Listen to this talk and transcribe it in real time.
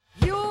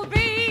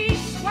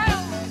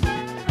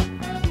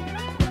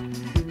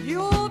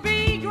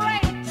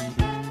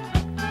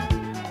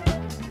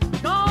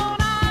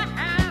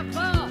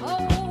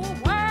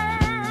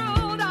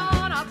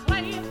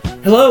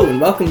Hello and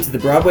welcome to the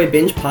Broadway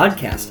Binge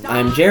Podcast.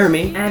 I'm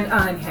Jeremy. And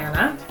I'm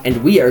Hannah.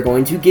 And we are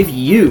going to give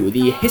you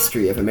the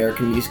history of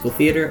American musical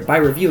theater by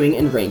reviewing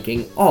and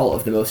ranking all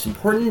of the most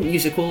important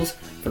musicals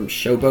from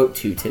Showboat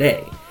to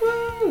today.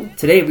 Woo!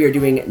 Today we are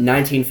doing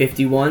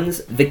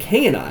 1951's The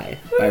King and I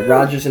by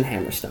Rodgers and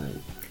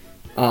Hammerstein.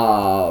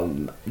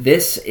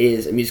 This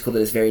is a musical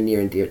that is very near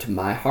and dear to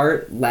my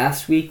heart.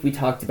 Last week we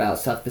talked about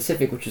South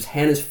Pacific, which was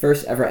Hannah's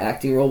first ever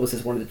acting role, was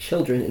as one of the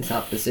children in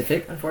South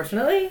Pacific.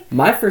 Unfortunately.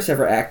 My first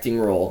ever acting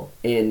role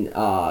in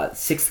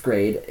 6th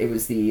grade, it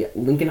was the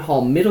Lincoln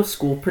Hall Middle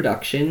School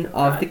production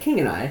of The King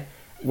and I,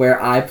 where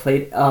I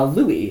played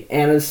Louis,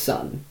 Anna's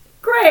son.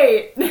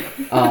 Great!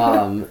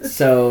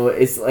 So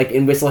it's like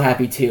in Whistle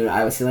Happy Tune,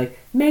 I would say like,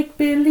 make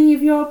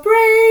believe you're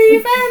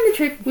brave and the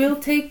trick will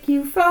take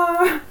you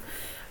far.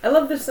 I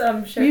love this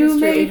shared you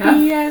history. You may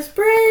be as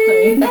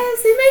brave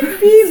as they make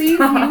believe you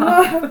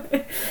are.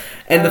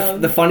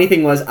 And the funny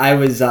thing was, I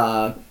was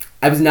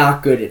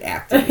not good at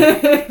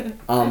acting,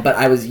 but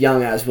I was young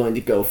and I was willing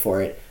to go for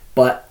it.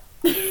 But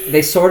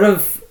they sort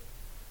of,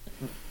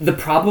 the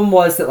problem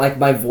was that like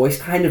my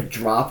voice kind of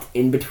dropped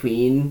in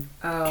between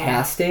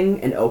casting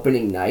and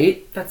opening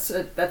night.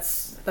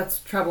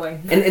 That's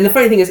troubling. And the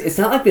funny thing is, it's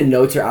not like the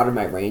notes are out of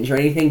my range or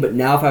anything, but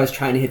now if I was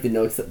trying to hit the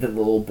notes that the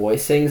little boy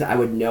sings, I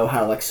would know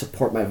how to like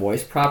support my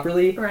voice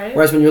properly. Right.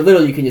 Whereas when you're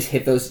little, you can just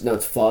hit those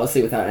notes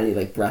flawlessly without any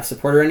like breath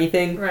support or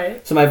anything.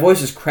 Right. So my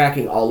voice is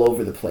cracking all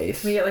over the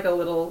place. Can we get like a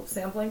little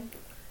sampling?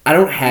 I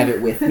don't have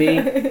it with me.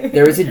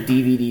 There is a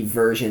DVD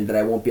version that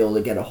I won't be able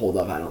to get a hold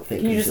of, I don't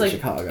think. Can you just like,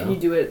 Chicago. Can you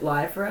do it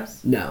live for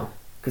us? No.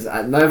 Because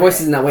my voice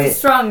isn't that way. It's a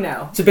strong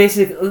no. So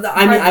basically,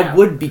 I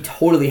would be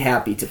totally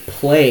happy to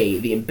play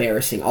the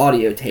embarrassing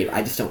audio tape.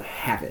 I just don't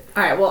have it.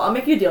 Alright, well, I'll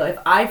make you a deal. If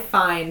I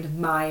find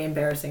my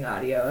embarrassing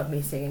audio of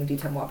me singing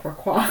Dis-moi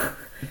pourquoi.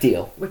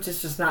 Deal. Which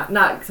is just not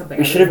something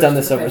we should have done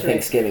this over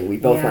Thanksgiving. We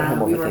both went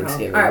home over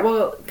Thanksgiving. Alright,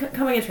 well,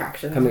 coming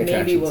attractions.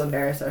 Maybe we'll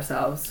embarrass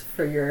ourselves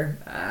for your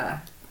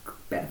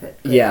benefit.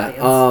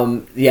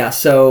 Yeah,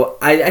 so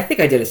I think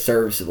I did a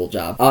serviceable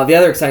job. The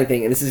other exciting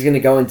thing, and this is going to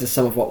go into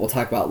some of what we'll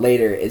talk about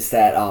later, is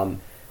that,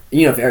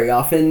 very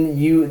often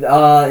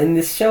in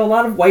this show, a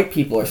lot of white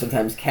people are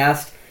sometimes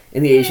cast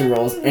in the Asian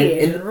roles. And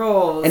in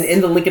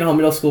the Lincoln Hall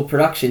Middle School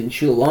production,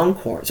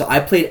 Chulalongkorn. So I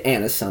played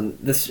Anna's son.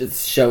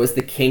 This show is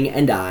The King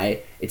and I.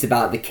 It's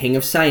about the King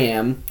of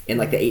Siam in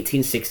like the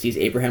 1860s,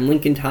 Abraham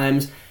Lincoln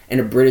times, and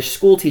a British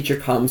school teacher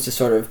comes to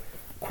sort of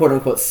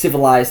quote-unquote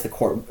civilize the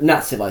court,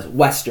 not civilize,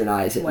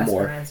 westernize it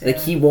more. Yeah. Like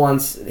he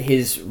wants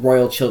his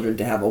royal children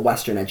to have a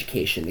Western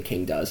education, the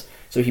king does.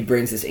 So he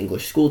brings this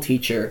English school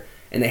teacher,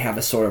 and they have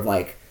a sort of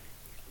like,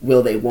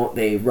 will they, won't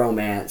they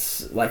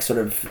romance, like sort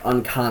of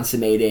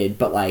unconsummated,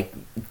 but like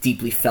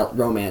deeply felt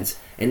romance.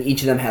 And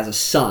each of them has a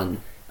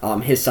son.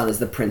 His son is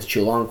the Prince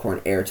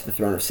Chulalongkorn, heir to the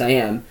throne of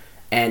Siam.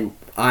 And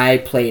I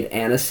played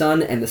Anna's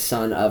son, and the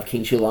son of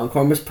King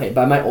Chulalongkorn was played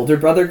by my older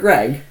brother,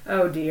 Greg.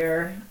 Oh,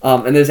 dear.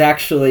 And there's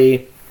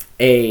actually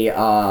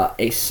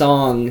a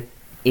song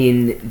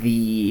in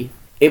the...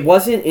 It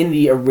wasn't in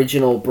the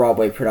original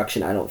Broadway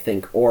production, I don't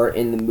think, or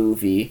in the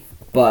movie,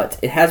 but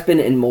it has been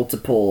in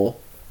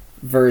multiple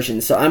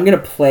versions. So I'm going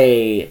to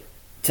play,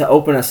 to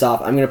open us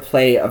off, I'm going to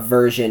play a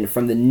version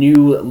from the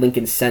new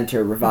Lincoln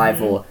Center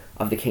revival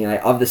of The King and I,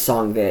 of the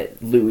song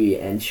that Louis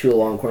and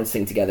Chulalongkorn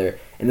sing together.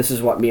 And this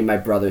is what me and my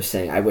brother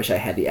sang. I wish I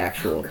had the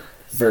actual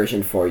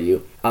version for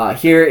you.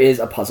 Here is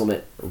A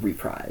Puzzlement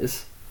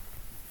reprise.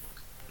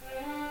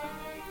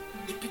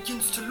 It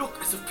begins to look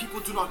as if people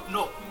do not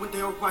know when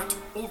they are right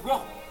or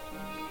wrong,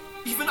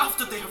 even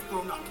after they have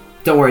grown up.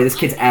 Don't worry, this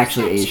kid's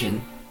actually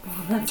Asian.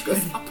 Oh, that's good.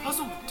 It is a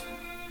puzzlement.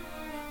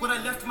 When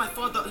I left my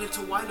father a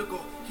little while ago,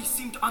 he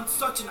seemed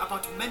uncertain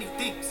about many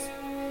things.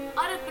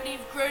 I don't believe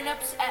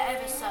grown-ups are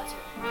ever certain.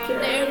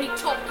 They only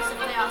talk as if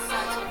they are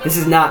certain. This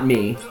is not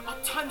me. There are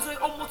times I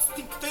almost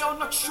think they are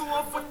not sure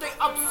of what they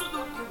absolutely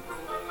know.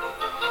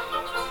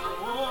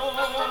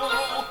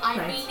 I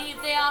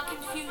believe they are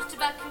confused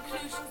about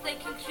conclusions they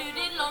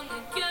concluded long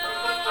ago.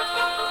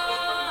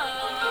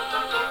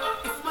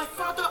 If my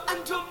father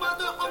and your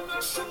mother are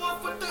not sure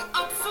of what they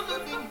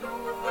absolutely know,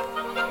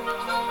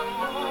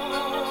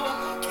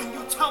 can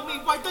you tell me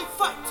why they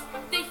fight?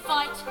 They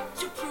fight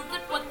to prove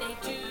that what they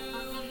do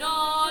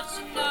not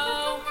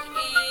know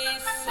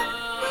is so.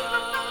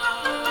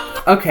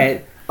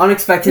 Okay,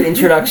 unexpected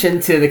introduction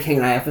to the King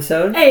and I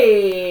episode.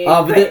 Hey!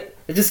 But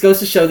it just goes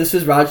to show this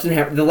was Rodgers and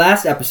Hammerstein. The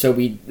last episode,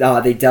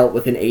 they dealt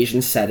with an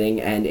Asian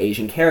setting and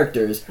Asian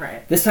characters.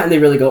 Right. This time they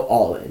really go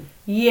all in.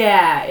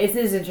 Yeah, it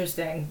is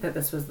interesting that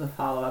this was the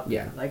follow-up.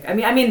 Yeah. Like, I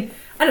mean,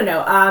 I don't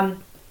know.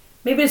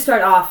 Maybe to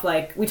start off,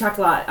 like, we talked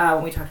a lot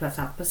when we talked about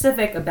South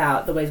Pacific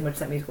about the ways in which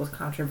that musical was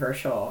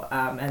controversial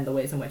and the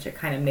ways in which it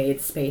kind of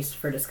made space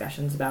for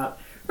discussions about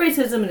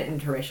racism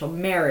and interracial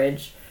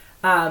marriage.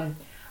 I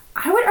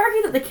would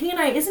argue that The King and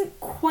I isn't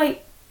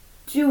quite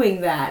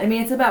doing that. I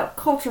mean, it's about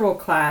cultural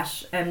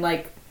clash and,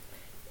 like,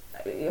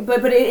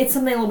 but it's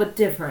something a little bit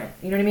different.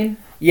 You know what I mean?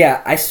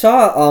 Yeah, I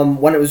saw,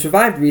 when it was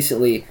revived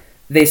recently,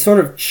 they sort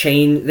of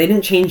they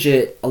didn't change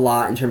it a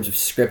lot in terms of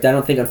script. I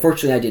don't think,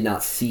 unfortunately, I did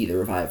not see the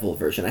revival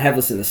version. I have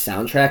listened to the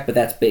soundtrack, but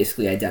that's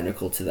basically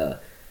identical to the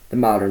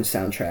modern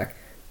soundtrack.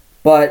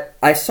 But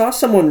I saw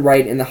someone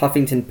write in the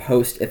Huffington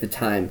Post at the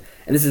time,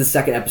 and this is the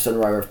second episode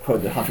where I've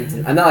quoted the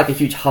Huffington. I'm not like a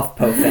huge HuffPo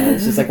fan.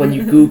 It's just like when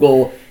you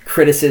Google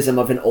criticism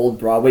of an old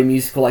Broadway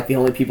musical, like the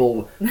only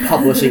people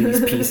publishing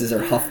these pieces are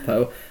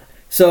HuffPo.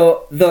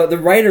 So the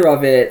writer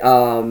of it,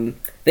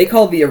 they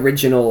called the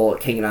original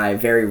King and I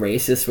very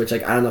racist, which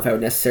like I don't know if I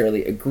would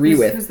necessarily agree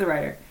with. Who's the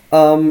writer?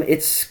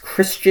 It's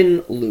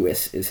Christian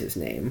Lewis is his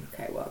name.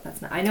 Okay, well that's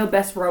not. I know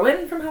Bess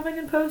Rowan from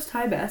Huffington Post.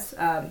 Hi, Bess.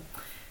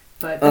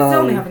 But that's the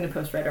only Huffington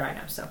Post writer I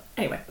know. So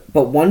anyway.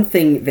 But one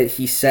thing that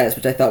he says,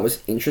 which I thought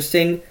was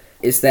interesting,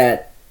 is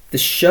that the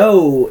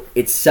show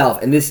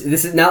itself, and this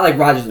is not like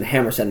Rodgers and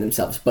Hammerstein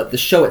themselves, but the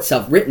show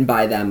itself, written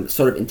by them,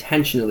 sort of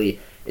intentionally,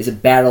 is a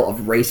battle of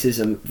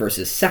racism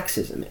versus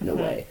sexism in a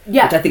way,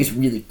 yeah. which I think is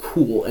really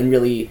cool and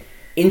really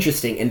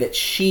interesting, and that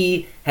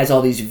she has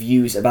all these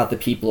views about the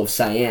people of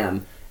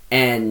Siam,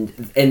 and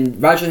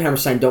Rodgers and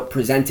Hammerstein don't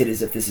present it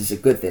as if this is a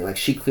good thing. Like,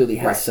 she clearly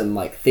has some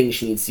like things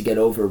she needs to get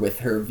over with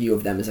her view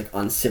of them as like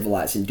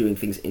uncivilized and doing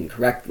things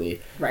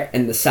incorrectly. Right.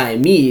 And the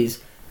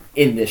Siamese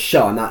in this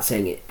show, I'm not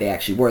saying they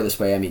actually were this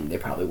way. I mean, they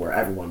probably were.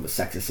 Everyone was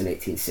sexist in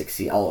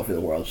 1860 all over the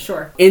world.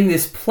 Sure. In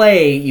this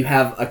play, you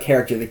have a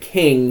character, the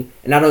king,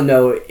 and I don't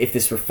know if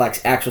this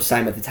reflects actual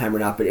Siam at the time or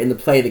not, but in the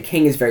play, the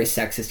king is very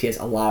sexist. He has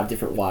a lot of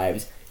different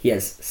wives. He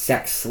has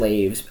sex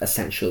slaves,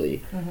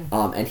 essentially.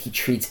 And he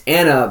treats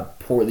Anna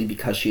poorly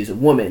because she is a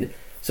woman.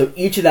 So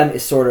each of them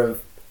is sort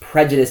of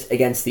prejudiced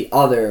against the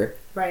other.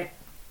 Right.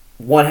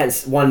 One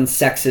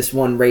sexist,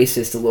 one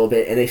racist a little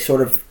bit, and they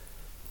sort of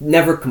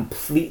never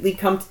completely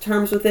come to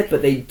terms with it,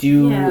 but they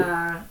do.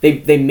 Yeah.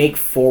 They make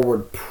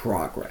forward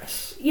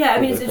progress. Yeah, I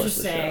mean, over it's the course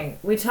of the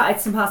interesting.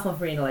 It's impossible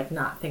for me to like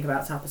not think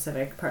about South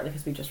Pacific, partly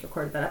because we just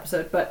recorded that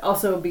episode, but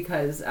also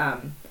because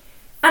I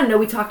don't know.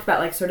 We talked about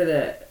like sort of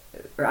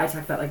I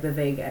talked about like the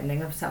vague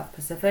ending of South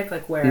Pacific,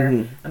 like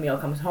where Emil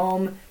comes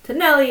home to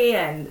Nellie,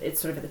 and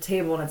it's sort of at the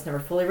table, and it's never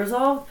fully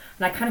resolved.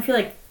 And I kind of feel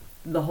like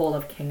the whole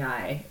of King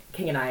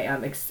and I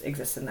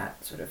exists in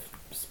that sort of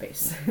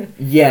space.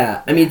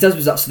 Yeah, I mean, it does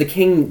resolve. So the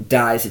king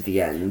dies at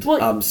the end.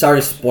 Well,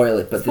 sorry to spoil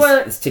it, but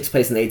this takes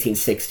place in the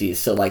 1860s,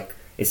 so like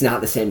it's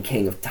not the same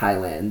king of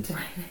Thailand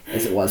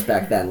as it was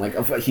back then. Like,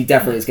 he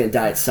definitely is going to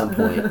die at some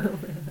point.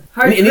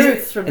 Hard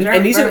truths from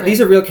Jared Berman. These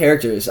are real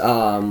characters.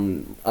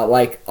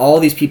 Like, all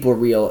these people are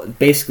real.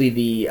 Basically,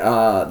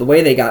 the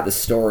way they got the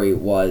story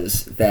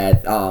was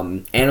that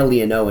Anna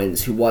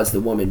Leonowens, who was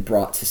the woman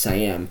brought to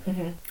Siam,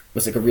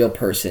 was like a real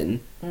person.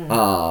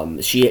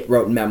 She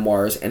wrote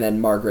memoirs, and then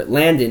Margaret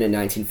Landon in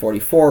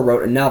 1944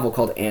 wrote a novel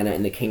called Anna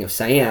and the King of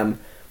Siam,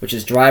 which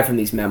is derived from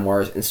these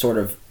memoirs and sort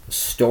of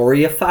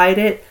storyified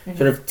it,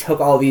 sort of took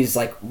all these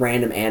like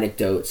random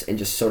anecdotes and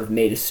just sort of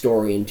made a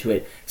story into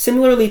it.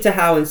 Similarly to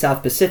how in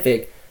South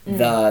Pacific,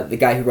 the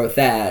guy who wrote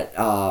that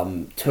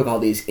took all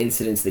these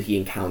incidents that he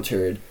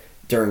encountered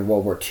during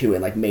World War II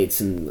and like made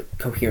some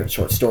coherent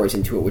short stories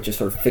into it, which are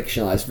sort of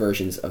fictionalized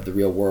versions of the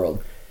real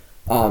world.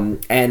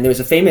 And there's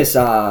a famous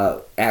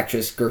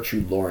actress,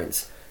 Gertrude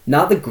Lawrence,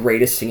 not the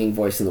greatest singing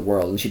voice in the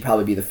world, and she'd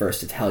probably be the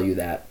first to tell you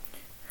that.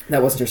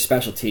 That wasn't her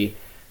specialty,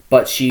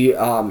 but she,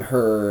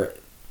 her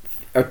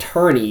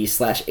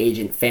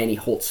attorney/agent, Fanny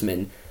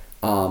Holtzman,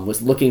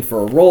 was looking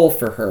for a role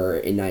for her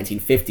in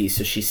 1950,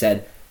 so she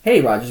said, hey,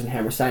 Rodgers and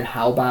Hammerstein,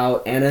 how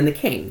about Anna and the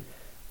King?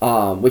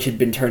 Which had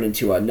been turned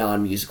into a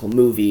non-musical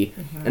movie.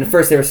 And at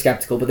first they were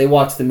skeptical, but they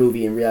watched the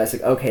movie and realized,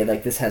 like, okay,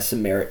 like, this has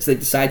some merit. So they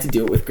decided to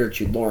do it with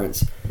Gertrude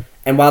Lawrence.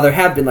 And while there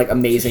have been, like,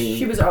 amazing...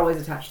 She was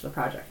always attached to the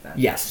project, then.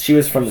 Yes, she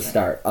was from the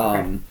start.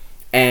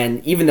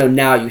 And even though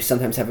now you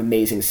sometimes have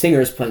amazing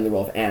singers playing the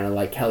role of Anna,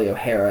 like Kelly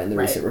O'Hara in the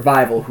recent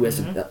revival, who has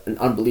an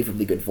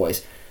unbelievably good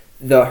voice,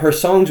 her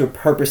songs were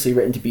purposely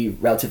written to be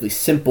relatively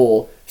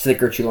simple so that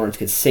Gertrude Lawrence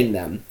could sing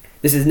them.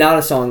 This is not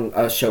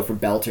a show for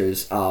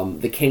belters.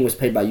 The King was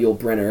played by Yul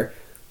Brynner,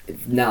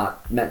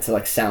 not meant to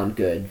like sound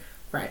good.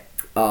 Right.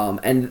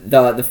 And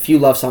the few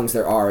love songs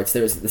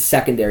there's the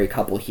secondary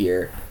couple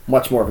here,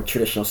 much more of a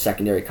traditional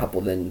secondary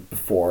couple than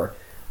before,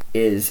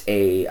 is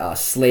a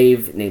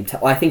slave named...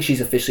 I think she's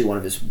officially one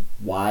of his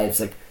wives.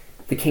 Like,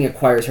 the king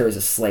acquires her as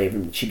a slave,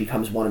 and she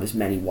becomes one of his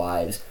many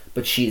wives.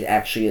 But she's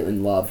actually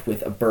in love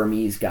with a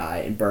Burmese guy,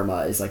 and Burma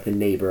is like the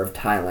neighbor of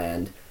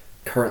Thailand,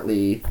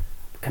 currently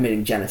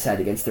committing genocide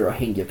against the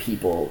Rohingya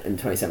people in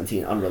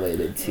 2017,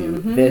 unrelated to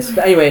this.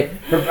 But anyway,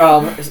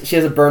 she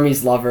has a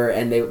Burmese lover,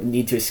 and they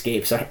need to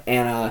escape. So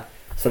Anna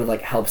sort of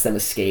like helps them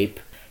escape.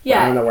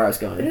 Yeah. I don't know where I was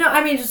going. No,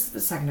 I mean, just the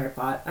secondary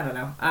plot. I don't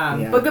know.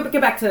 But get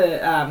back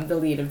to the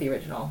lead of the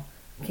original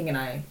King and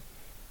I.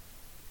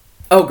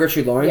 Oh,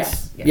 Gertrude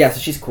Lawrence? Yes. Yeah, so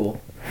she's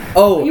cool.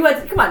 Oh. You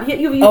had, come on.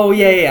 You,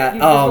 yeah. You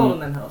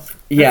told them hills.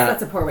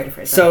 That's a poor way to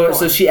phrase that.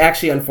 So she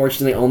actually,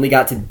 unfortunately, only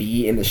got to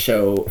be in the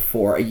show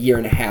for a year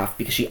and a half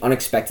because she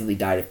unexpectedly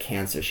died of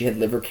cancer. She had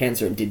liver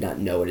cancer and did not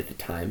know it at the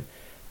time.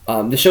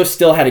 The show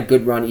still had a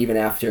good run even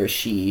after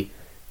she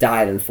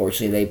died,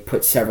 unfortunately. They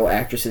put several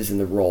actresses in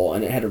the role,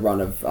 and it had a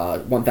run of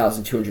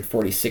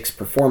 1,246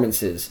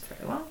 performances,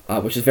 Very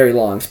long. which is very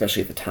long,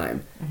 especially at the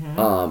time.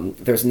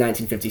 Mm-hmm. There was a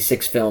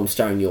 1956 film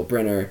starring Yul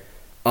Brynner.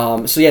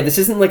 So yeah, this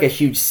isn't like a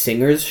huge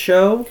singers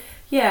show.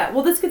 Yeah,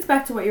 well, this gets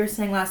back to what you were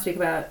saying last week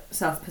about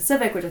South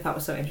Pacific, which I thought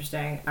was so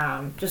interesting.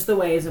 Just the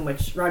ways in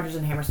which Rodgers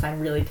and Hammerstein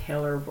really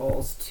tailor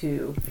roles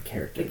to The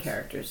characters. the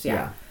characters. Yeah.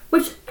 Yeah.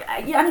 Which,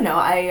 yeah, I don't know.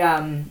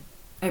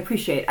 I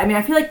appreciate. I mean,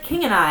 I feel like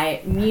King and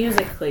I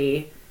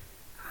musically,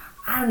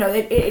 I don't know.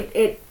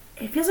 It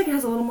feels like it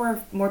has a little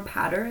more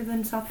patter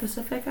than South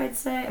Pacific, I'd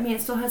say. I mean,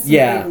 it still has some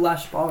Yeah. big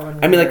lush ballroom.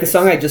 I mean, like the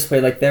song I just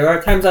played, like, there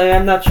are times I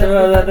am not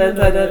sure,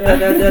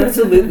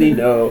 absolutely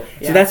no.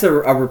 Yeah. So that's a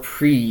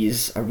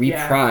reprise of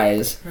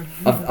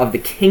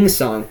the King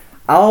song.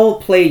 I'll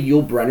play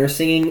Yul Brynner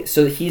singing,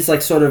 so he's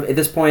like sort of, at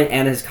this point,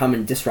 Anna has come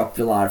and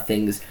disrupted a lot of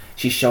things.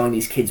 She's showing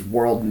these kids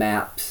world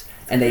maps,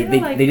 and they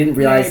didn't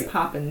realize... Mary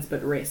Poppins,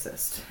 but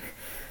racist.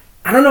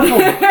 I don't know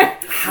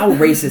how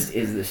racist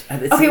is this.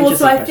 It's Okay, an well,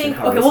 so interesting I question, think...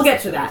 how Okay, we'll racist get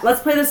this to is. that.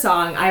 Let's play the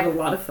song. I have a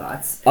lot of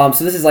thoughts.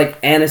 So this is like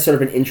Anna's sort of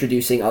been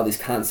introducing all these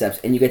concepts,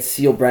 and you get to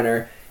see Yul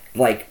Brynner,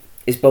 like,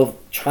 is both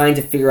trying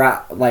to figure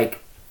out,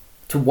 like,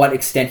 to what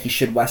extent he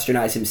should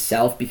westernize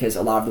himself, because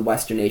a lot of the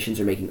Western nations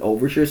are making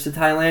overtures to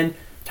Thailand.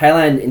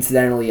 Thailand,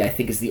 incidentally, I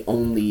think is the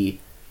only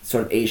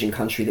sort of Asian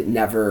country that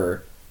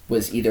never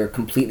was either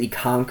completely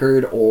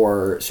conquered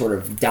or sort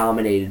of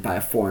dominated by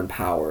a foreign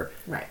power.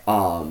 Right.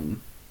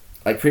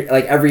 Like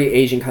every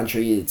Asian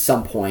country at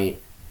some point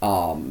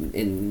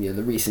in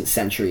the recent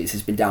centuries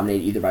has been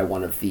dominated either by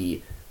one of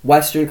the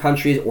Western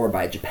countries or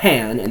by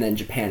Japan, and then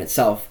Japan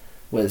itself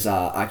was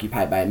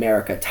occupied by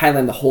America.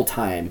 Thailand the whole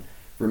time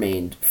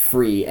remained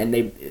free, and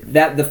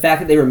the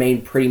fact that they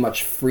remained pretty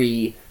much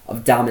free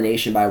of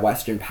domination by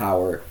Western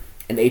power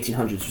in the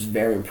 1800s was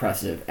very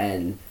impressive,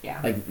 and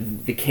like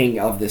the king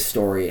of this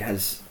story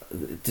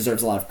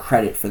deserves a lot of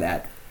credit for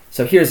that.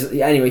 So here's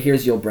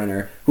Yul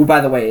Brynner, who, by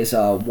the way, is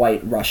a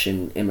white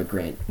Russian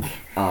immigrant.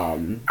 I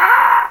mean,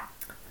 I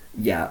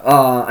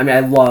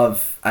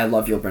love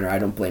Yul Brynner. I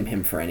don't blame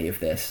him for any of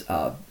this.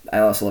 I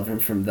also love him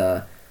from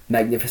the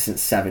Magnificent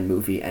Seven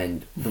movie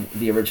and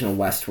the original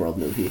Westworld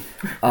movie.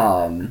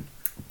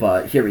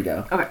 But here we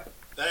go. Okay.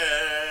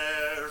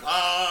 There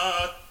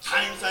are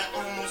times I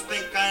almost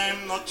think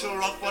I'm not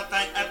sure of what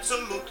I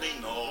absolutely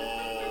know.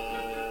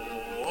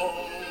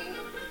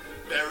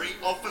 Very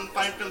often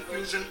find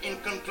confusion in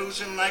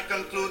conclusion I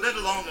concluded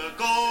long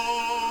ago.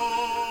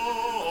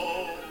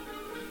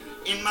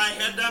 In my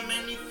head are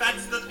many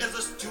facts that as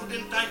a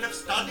student I have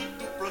studied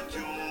to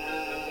procure.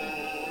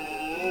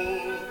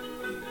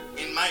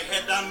 In my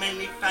head are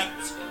many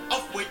facts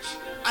of which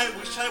I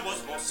wish I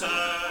was more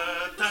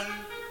certain.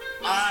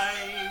 I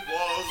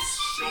was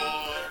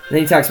sure. And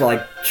then he talks about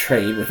like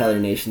trade with other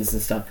nations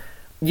and stuff.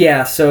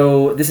 Yeah,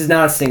 so this is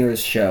not a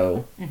singer's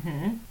show.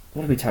 Mm-hmm.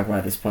 What do we talk about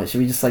at this point?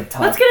 Should we just like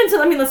talk? Let's get into.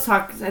 Let's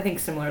talk. I think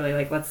similarly.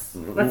 Like let's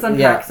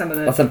unpack some of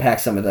the. Let's unpack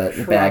some of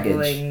the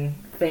baggage.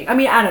 Thing. I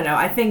mean, I don't know.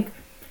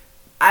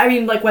 I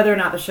mean, like whether or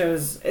not the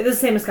show's. It's the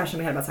same discussion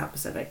we had about South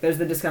Pacific. There's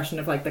the discussion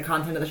of like the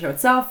content of the show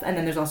itself, and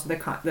then there's also the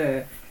talk about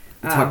the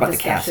discussion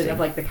casting. of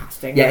like the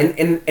casting. Yeah,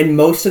 and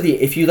most of the,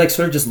 if you like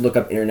sort of just look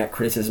up internet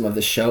criticism of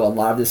the show, a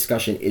lot of the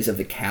discussion is of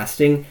the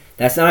casting.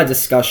 That's not a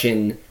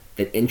discussion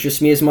that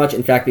interests me as much.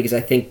 In fact, because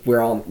I think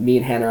me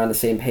and Hannah are on the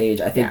same page.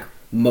 I think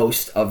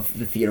most of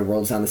the theater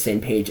world is on the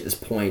same page at this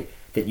point,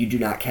 that you do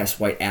not cast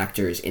white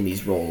actors in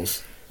these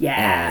roles.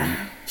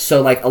 Yeah.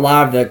 So like a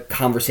lot of the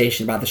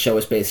conversation about the show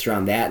is based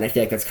around that, and I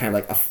feel like that's kind of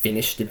like a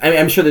finished. I mean,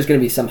 I'm sure there's going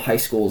to be some high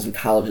schools and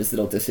colleges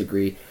that'll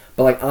disagree.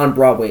 But, like, on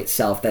Broadway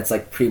itself, that's,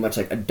 like, pretty much,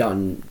 like, a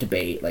done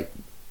debate. Like,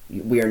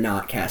 we are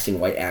not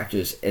casting white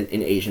actors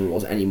in Asian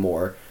roles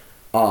anymore.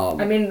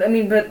 I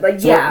mean, but,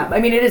 like, so I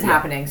mean, it is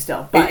happening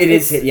still. But it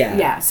is, yeah.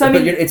 Yeah, so,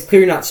 but I mean... it's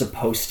clear you're not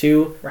supposed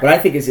to. Right. What I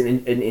think is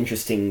an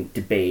interesting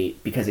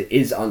debate, because it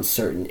is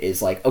uncertain,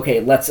 is, like, okay,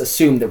 let's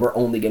assume that we're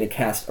only going to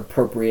cast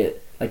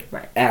appropriate, like,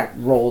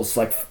 roles,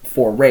 like,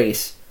 for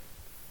race.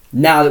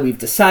 Now that we've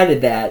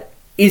decided that,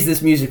 is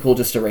this musical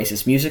just a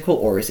racist musical,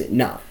 or is it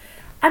not?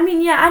 I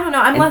mean, yeah, I don't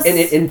know. Unless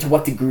and to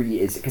what degree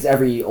is it? Because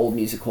every old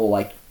musical,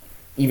 like,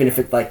 even if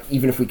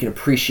we can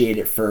appreciate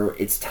it for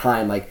its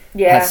time, like,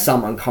 has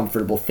some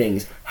uncomfortable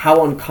things.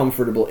 How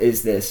uncomfortable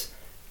is this,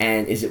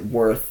 and is it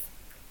worth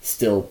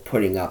still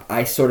putting up?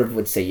 I sort of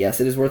would say yes,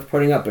 it is worth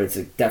putting up, but it's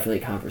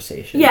definitely a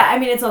conversation. Yeah, I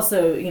mean, it's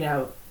also,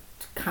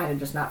 kind of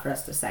just not for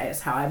us to say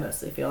is how I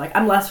mostly feel. Like,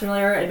 I'm less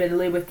familiar,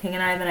 admittedly, with King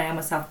and I than I am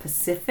with South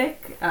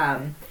Pacific,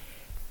 and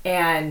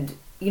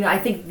I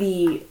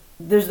think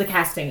there's the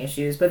casting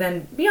issues, but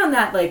then beyond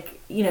that, like,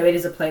 it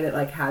is a play that,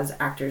 like, has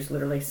actors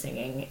literally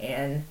singing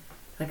in,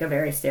 like, a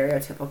very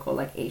stereotypical,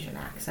 like, Asian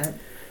accent.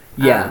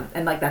 Yeah.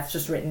 And, like, that's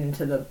just written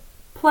into the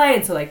play,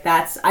 and so, like,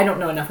 I don't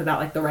know enough about,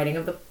 like, the writing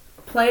of the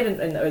play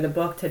or the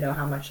book to know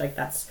how much, like,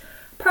 that's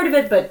part of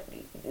it, but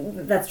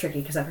that's tricky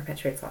because that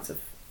perpetuates lots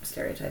of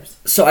stereotypes.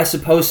 So I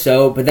suppose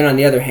so, but then on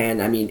the other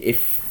hand, I mean,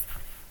 if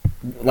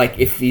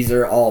these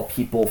are all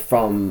people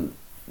from,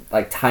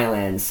 like,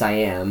 Thailand,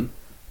 Siam,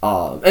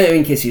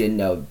 In case you didn't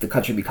know, the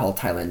country we call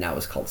Thailand now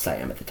was called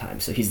Siam at the time.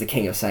 So he's the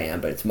king of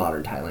Siam, but it's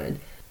modern Thailand.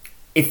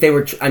 If they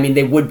were,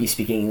 they would be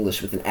speaking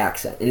English with an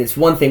accent. And it's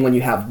one thing when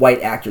you have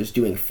white actors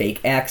doing fake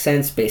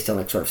accents based on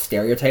like sort of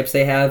stereotypes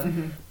they have.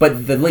 Mm-hmm.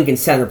 But the Lincoln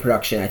Center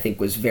production, I think,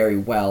 was very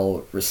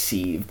well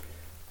received,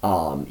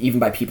 even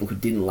by people who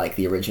didn't like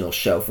the original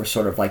show for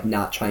sort of like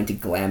not trying to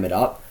glam it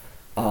up.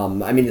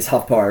 This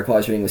HuffPo article I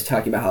was reading was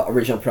talking about how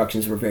original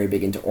productions were very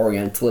big into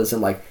Orientalism,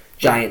 like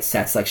giant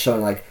sets, like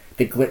showing like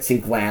the glitz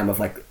and glam of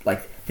like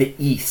the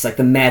East, like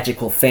the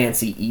magical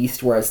fancy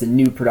East, whereas the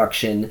new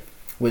production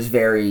was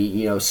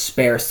very,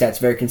 spare sets,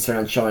 very concerned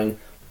on showing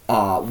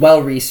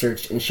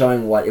well-researched and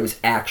showing what it was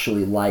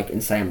actually like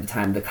in Siam at the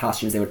time, the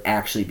costumes they would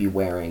actually be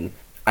wearing.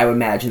 I would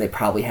imagine they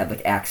probably had,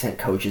 like, accent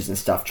coaches and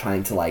stuff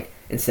trying to, like,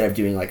 instead of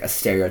doing, like, a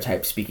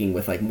stereotype, speaking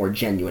with, like, more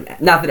genuine...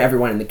 Not that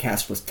everyone in the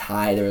cast was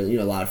Thai. There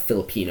were, a lot of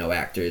Filipino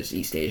actors,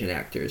 East Asian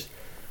actors,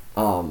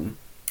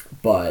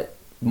 but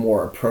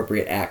more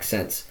appropriate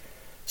accents.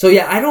 So,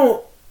 yeah, I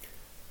don't...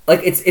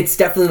 Like, it's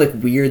definitely,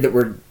 like, weird that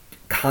we're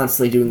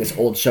constantly doing this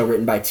old show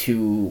written by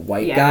two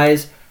white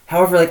guys.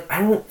 However, like,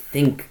 I don't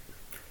think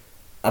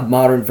a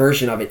modern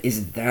version of it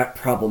is that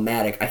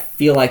problematic. I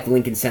feel like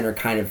Lincoln Center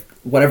kind of,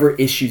 whatever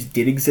issues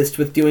did exist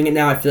with doing it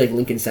now, I feel like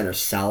Lincoln Center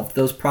solved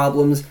those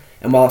problems.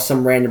 And while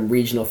some random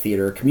regional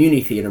theater or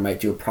community theater might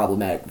do a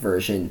problematic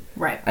version,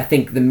 right, I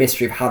think the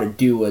mystery of how to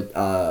do a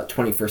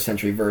 21st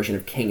century version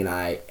of King and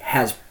I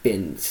has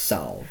been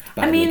solved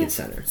by Lincoln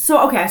Center. So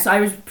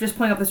I was just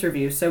pulling up this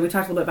review. So we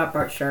talked a little bit about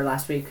Bart Sher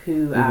last week,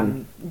 who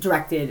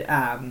directed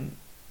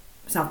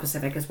South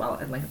Pacific as well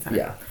at Lincoln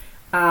Center.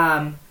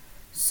 Yeah.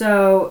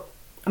 So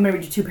I'm going to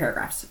read you two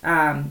paragraphs.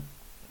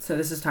 So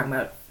this is talking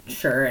about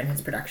Sher and his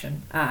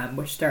production,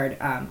 which starred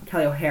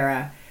Kelly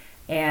O'Hara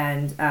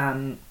and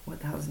what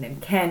the hell is his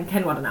name? Ken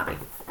Watanabe.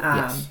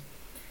 Yes.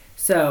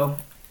 So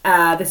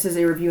this is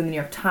a review in the New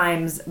York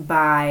Times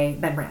by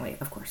Ben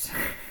Brantley, of course.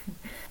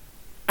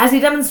 As he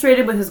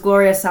demonstrated with his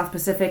glorious South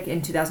Pacific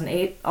in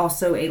 2008,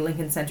 also a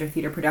Lincoln Center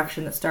Theater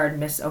production that starred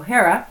Miss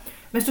O'Hara,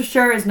 Mr.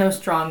 Sher is no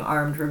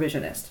strong-armed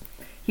revisionist.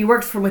 He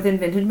works from within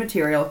vintage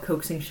material,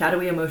 coaxing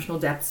shadowy emotional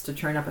depths to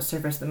turn up a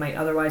surface that might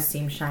otherwise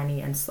seem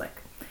shiny and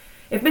slick.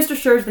 If Mr.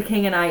 Sher's The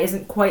King and I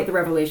isn't quite the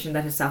revelation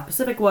that his South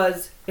Pacific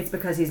was, it's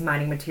because he's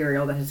mining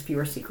material that has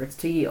fewer secrets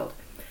to yield.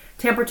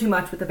 Tamper too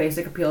much with the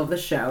basic appeal of the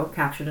show,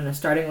 captured in a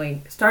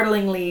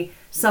startlingly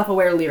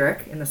self-aware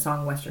lyric in the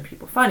song Western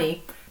People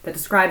Funny, that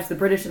describes the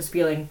British as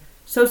feeling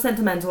so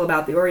sentimental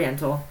about the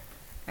Oriental,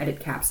 and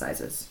it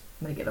capsizes.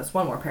 I'm going to give us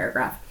one more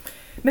paragraph.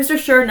 Mr.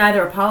 Sher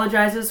neither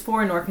apologizes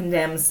for nor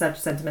condemns such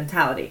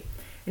sentimentality.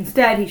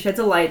 Instead, he sheds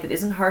a light that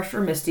isn't harsh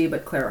or misty,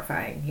 but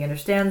clarifying. He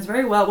understands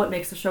very well what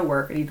makes the show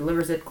work, and he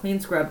delivers it clean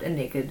scrubbed and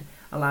naked,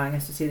 allowing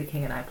us to see the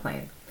King and I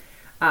plain.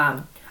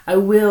 I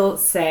will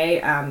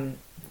say,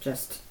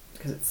 just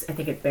because I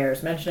think it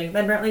bears mentioning,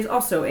 Ben Brantley is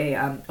also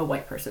a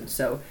white person,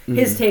 so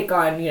his take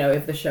on,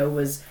 if the show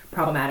was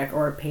problematic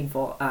or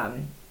painful,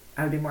 I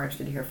would be more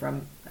interested to hear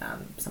from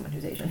someone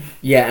who's Asian.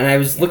 Yeah, and I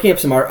was looking up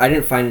some art. I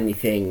didn't find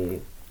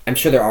anything. I'm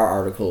sure there are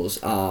articles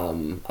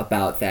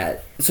about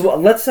that. So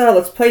let's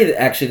play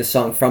the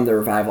song from the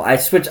revival. I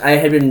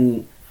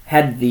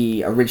had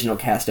the original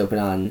cast open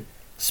on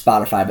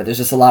Spotify, but there's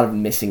just a lot of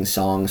missing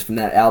songs from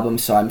that album,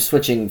 so I'm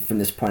switching from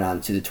this point on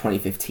to the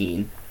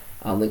 2015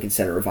 Lincoln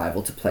Center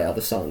revival to play all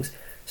the songs.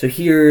 So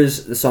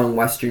here's the song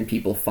Western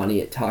People Funny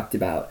it talked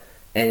about,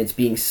 and it's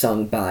being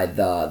sung by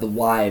the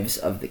wives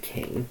of the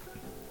king.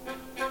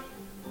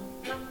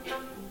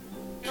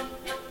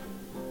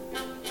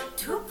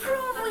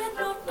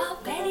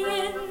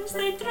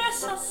 They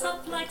dress us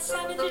up like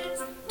savages.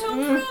 To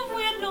prove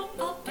we're not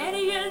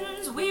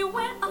barbarians, we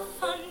wear a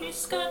funny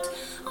skirt.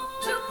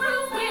 To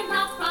prove we're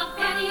not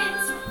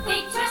barbarians,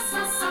 they dress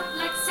us up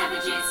like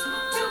savages.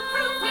 To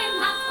prove we're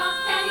not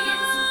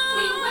barbarians,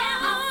 we wear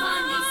a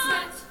funny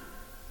skirt.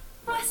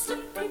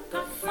 Western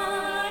people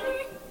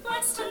funny,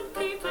 Western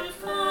people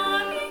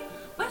funny,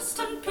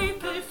 Western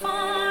people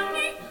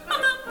funny.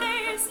 About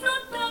there is no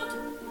doubt,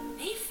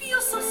 they feel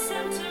so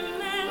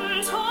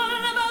sentimental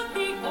about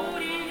the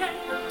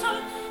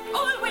Oriental.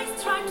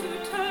 Always try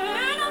to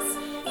turn us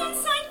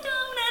inside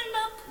down and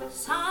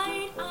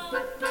upside out.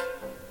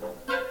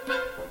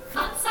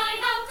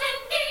 Upside out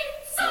and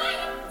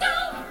inside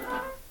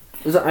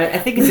down. So I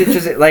think it's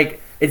interesting,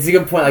 like, it's a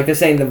good point, like, they're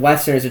saying the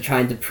Westerners are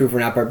trying to prove we're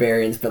not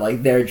barbarians, but,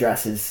 like, their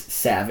dress is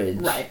savage.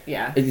 Right,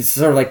 yeah. It's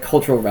sort of like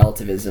cultural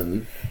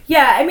relativism.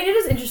 Yeah, I mean, it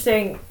is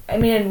interesting. I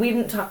mean, we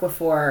didn't talk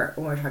before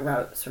when we were talking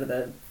about sort of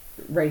the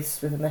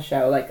race within the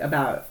show, like,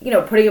 about,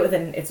 putting it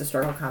within its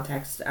historical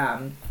context.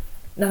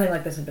 Nothing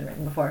like this had been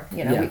written before.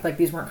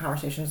 These weren't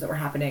conversations that were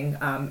happening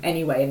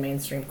anyway in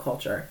mainstream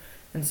culture.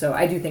 And so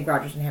I do think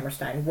Rodgers and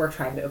Hammerstein were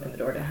trying to open the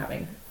door to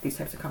having these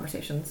types of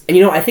conversations. And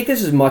I think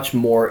this is much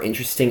more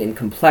interesting and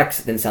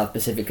complex than South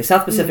Pacific, because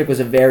South Pacific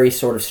was a very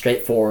sort of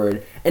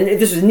straightforward, and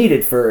this was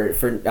needed for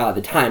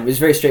the time. It was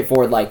very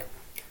straightforward, like,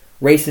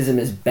 racism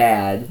is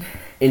bad,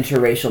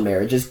 interracial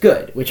marriage is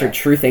good, which are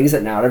true things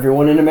that not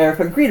everyone in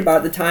America agreed about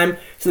at the time,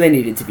 so they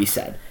needed to be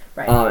said.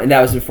 Right. And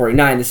that was in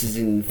 49. This is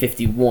in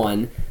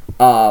 51.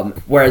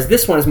 Whereas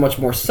this one is much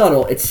more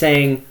subtle. It's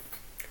saying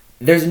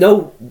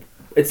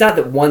it's not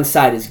that one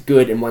side is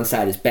good and one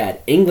side is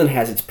bad. England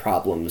has its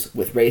problems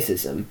with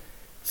racism.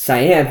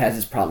 Siam has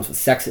its problems with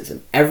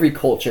sexism. Every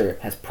culture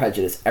has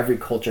prejudice. Every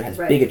culture has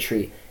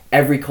bigotry.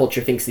 Every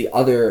culture thinks the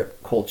other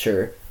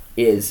culture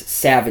is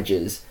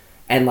savages.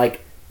 And,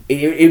 like,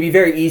 it would be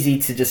very easy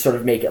to just sort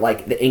of make it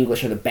like the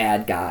English are the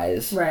bad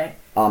guys. Right.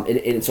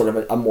 In sort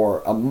of a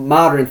more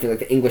modern thing, like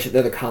the English,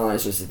 they're the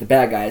colonizers, the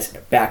bad guys.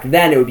 Back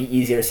then, it would be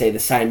easier to say the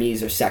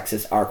Siamese are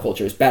sexist, our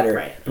culture is better.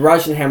 Right. But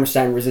Rogers and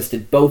Hammerstein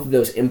resisted both of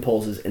those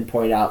impulses and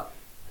pointed out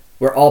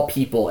we're all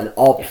people, and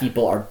all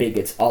people are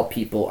bigots, all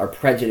people are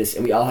prejudiced,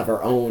 and we all have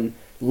our own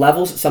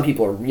levels. Some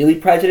people are really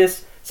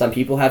prejudiced. Some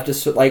people have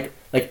just, like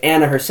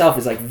Anna herself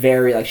is, like,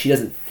 very, like, she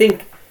doesn't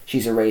think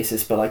she's a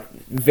racist, but, like,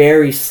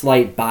 very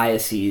slight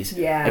biases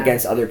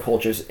against other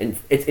cultures. And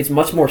it's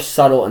much more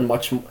subtle and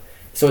much more...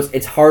 So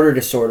it's harder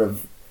to sort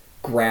of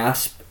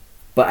grasp,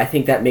 but I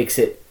think that makes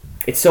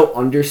it's so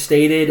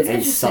understated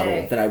and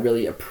subtle that I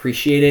really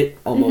appreciate it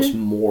almost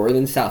more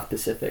than South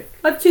Pacific.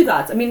 I have two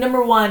thoughts. I mean,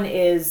 number one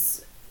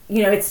is,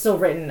 you know, it's still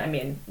written, I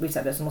mean, we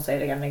said this and we'll say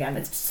it again and again,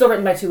 it's still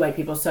written by two white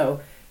people,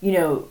 so, you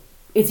know,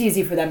 it's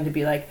easy for them to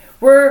be like,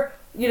 we're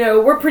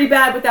pretty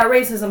bad with that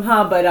racism,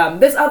 huh,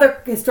 but this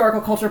other historical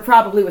culture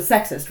probably was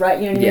sexist,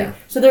 right? You know what I mean?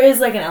 So there is,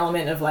 like, an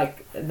element of,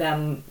 like,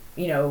 them...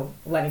 you know,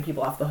 letting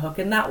people off the hook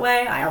in that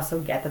way. I also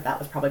get that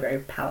was probably very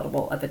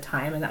palatable at the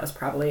time, and that was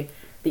probably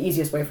the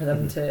easiest way for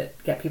them to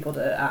get people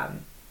to,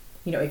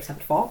 you know,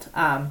 accept fault.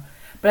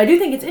 But I do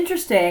think it's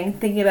interesting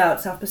thinking about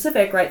South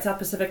Pacific, right? South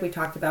Pacific we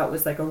talked about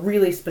was like a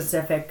really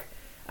specific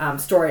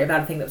story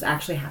about a thing that was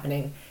actually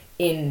happening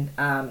in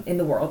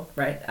the world,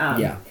 right?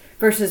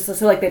 Versus,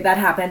 so like that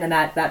happened, and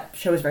that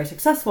show was very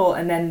successful,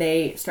 and then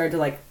they started to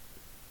like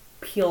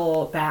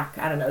peel back,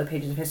 I don't know, the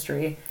pages of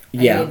history,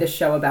 and made this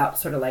show about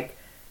sort of like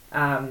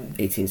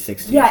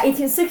 1860s. Yeah,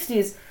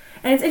 1860s.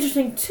 And it's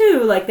interesting,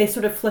 too, like, they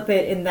sort of flip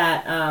it in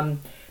that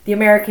the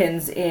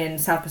Americans in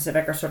South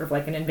Pacific are sort of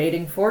like an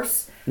invading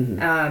force.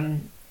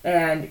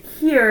 And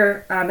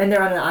here, and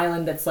they're on an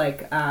island that's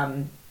like, I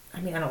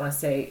mean, I don't want to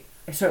say,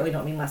 I certainly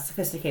don't mean less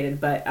sophisticated,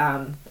 but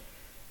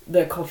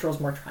the culture is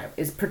more tribal,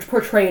 is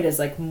portrayed as,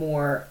 like,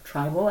 more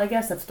tribal, I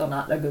guess. That's still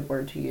not a good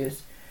word to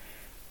use.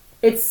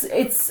 It's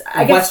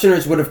I guess...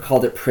 Westerners would have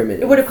called it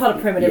primitive. It would have called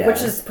it primitive,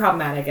 which is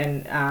problematic,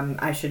 and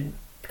I should...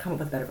 come up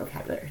with better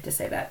vocabulary to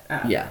say that,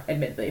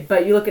 admittedly.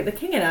 But you look at The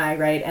King and I,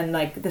 right, and,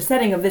 like, the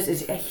setting of this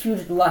is a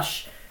huge,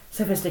 lush,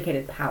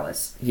 sophisticated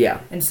palace.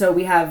 Yeah. And so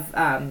we have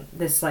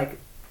this, like,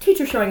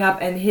 teacher showing up,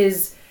 and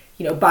his,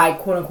 you know, by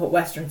quote-unquote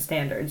Western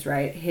standards,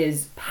 right,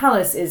 his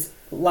palace is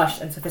lush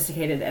and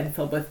sophisticated and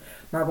filled with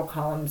marble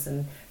columns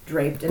and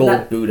draped. And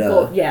Gold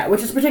Buddha.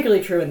 Which is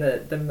particularly true in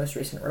the most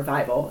recent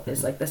revival,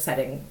 is, like, the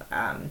setting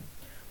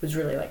was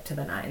really, like, to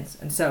the nines.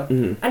 And so,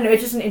 I don't know,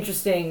 it's just an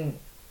interesting...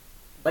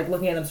 like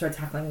looking at them start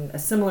tackling a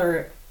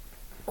similar,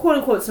 quote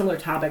unquote, similar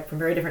topic from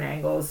very different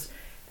angles,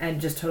 and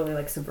just totally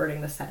like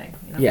subverting the setting.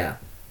 You know? Yeah.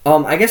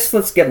 I guess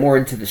let's get more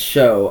into the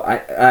show.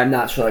 I'm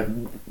not sure, like,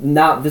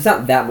 there's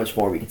not that much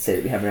more we could say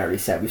that we haven't already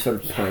said. We sort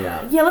of pointed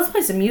out. Yeah, let's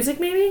play some music,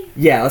 maybe?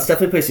 Yeah, let's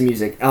definitely play some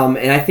music.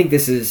 And I think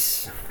this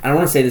is, I don't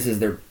want to say this is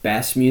their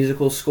best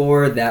musical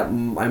score. That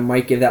I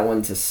might give that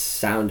one to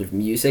Sound of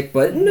Music,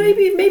 but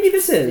maybe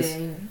this is.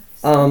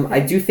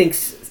 I do think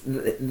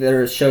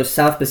their shows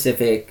South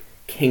Pacific,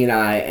 King and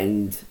I,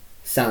 and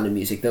Sound of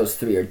Music, those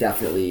three are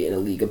definitely in a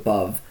league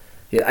above.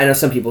 I know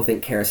some people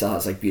think Carousel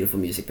has, like, beautiful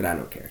music, but I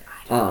don't care.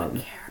 I don't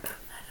care about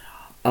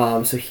that at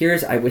all. So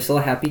here's I Whistle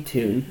a Happy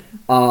Tune.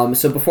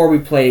 So before we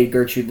play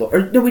Gertrude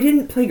Lawrence... No, we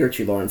didn't play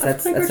Gertrude Lawrence.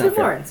 That's Gertrude not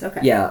fair. Lawrence,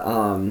 okay. Yeah,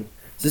 so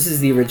this is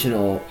the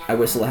original I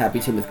Whistle a Happy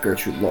Tune with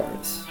Gertrude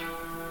Lawrence.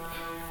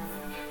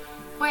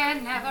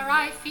 Whenever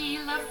I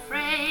feel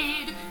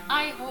afraid,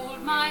 I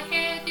hold my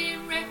head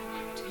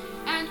erect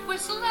and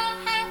whistle a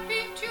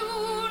happy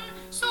tune,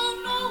 so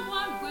no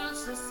one will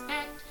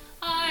suspect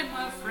I'm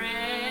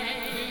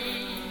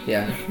afraid.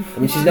 Yeah, I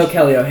mean, she's no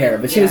Kelly O'Hara,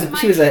 but she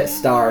was a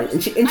star,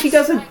 and she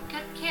does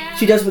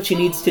what she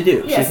needs to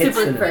do. Yeah, she hits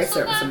super, very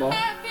serviceable.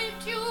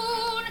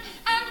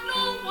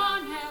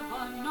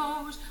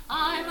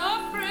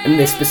 And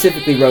they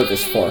specifically wrote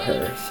this for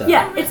her. So.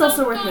 Yeah, it's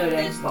also worth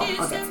noting. Well,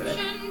 I'll get to it. I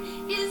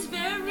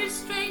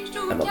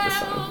love this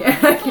song. Yeah,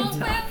 I can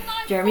tell.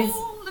 Jeremy's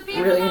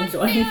really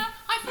enjoying.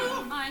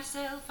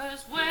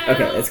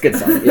 Okay, it's a good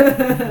song.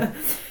 Yeah.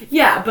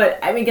 Yeah, but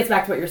I mean, it gets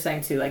back to what you're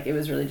saying too. Like, it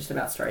was really just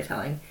about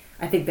storytelling.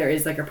 I think there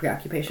is like a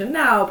preoccupation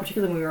now,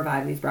 particularly when we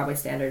revive these Broadway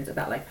standards,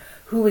 about like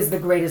who is the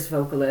greatest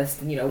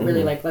vocalist, and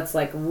really like let's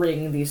like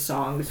ring these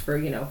songs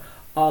for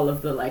all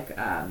of the like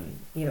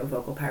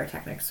vocal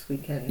pyrotechnics we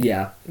can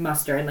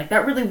muster, and like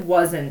that really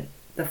wasn't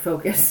the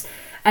focus,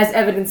 as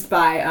evidenced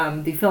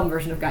by the film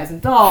version of Guys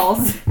and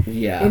Dolls,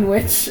 in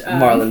which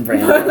Marlon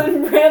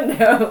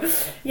Brando,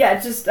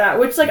 just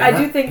which like I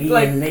do think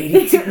like a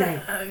lady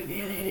tonight,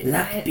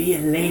 like be a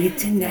lady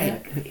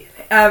tonight.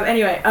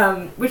 Anyway,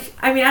 which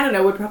I mean I don't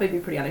know would probably be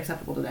pretty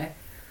unacceptable today.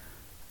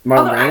 Marlon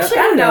Although, Brando? actually,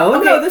 I don't know.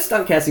 okay. No, they're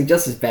stunt casting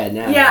just as bad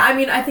now. Yeah, I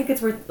mean, I think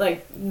it's worth,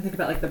 like, you think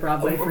about, like, the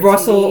Broadway for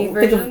Russell, TV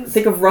versions.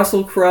 think of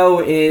Russell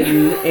Crowe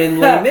in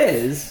Les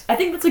Mis. I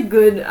think that's a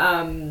good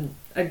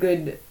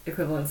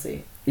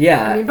equivalency.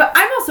 Yeah. I mean, but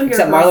I'm also here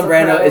Except for Marlon Russell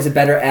Brando Crowe. is a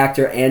better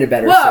actor and a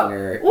better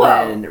singer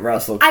than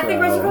Russell Crowe. I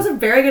think Russell Crowe's a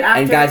very good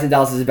actor. And Guys and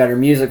Dolls is a better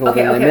musical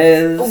than Les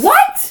Mis.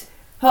 What?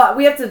 Hold on,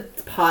 we have to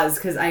pause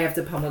because I have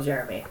to pummel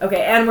Jeremy.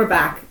 Okay, and we're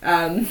back.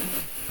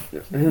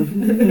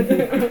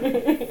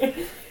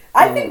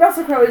 I think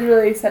Russell Crowe is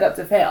really set up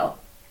to fail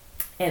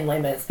in Les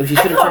Mis. She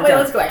should have turned down.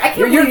 Let's go back. I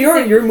can't believe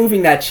You're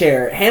moving that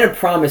chair. Hannah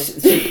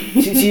promised.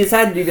 She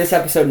decided to do this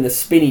episode in the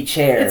spinny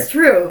chair. It's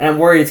true. And I'm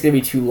worried it's going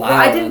to be too loud. Well,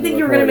 I didn't think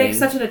you were going to make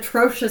such an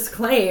atrocious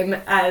claim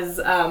as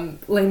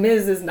Les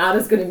Mis is not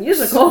as good a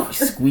musical.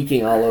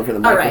 Squeaking all over the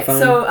All microphone.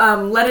 right,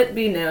 so let it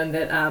be known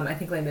that I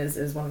think Les Mis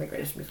is one of the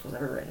greatest musicals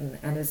ever written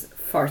and is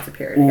far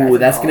superior to Guys Ooh,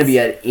 and that's Dolls. going to be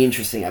an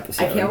interesting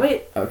episode. I can't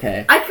wait.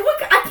 Okay. I can't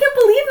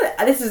believe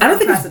that. This is I don't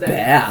think it's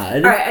unprecedented.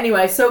 bad. All right,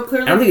 anyway, so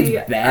clearly... I don't think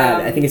it's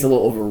bad. I think it's a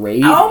little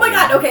overrated. Oh my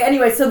god, okay,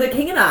 anyway, so The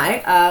King and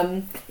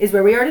I is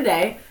where we are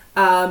today.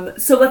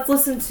 So let's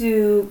listen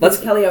to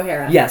Kelly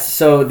O'Hara. Yes,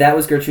 so that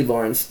was Gertrude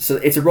Lawrence. So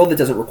it's a role that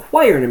doesn't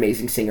require an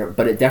amazing singer,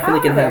 but it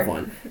definitely can have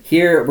one.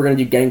 Here, we're going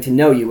to do Getting to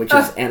Know You, which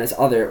is Anna's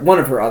one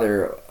of her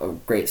other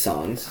great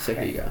songs. So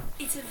here you go.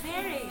 It's a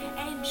very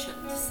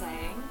ancient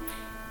saying,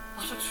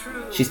 but a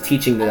true... She's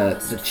teaching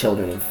the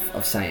children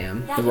of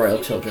Siam, the royal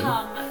children.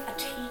 Become a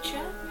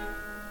teacher,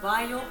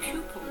 by your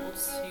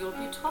pupils you'll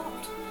be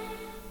taught.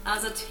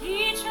 As a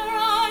teacher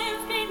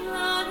I've been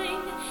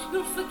learning,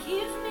 you'll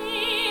forgive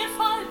me if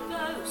I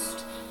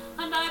boast,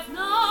 and I've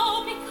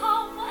now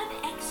become an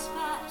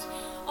expert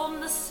on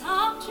the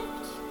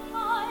subject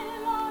I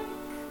like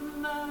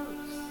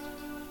most.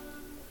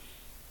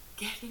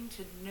 Getting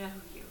to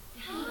know you.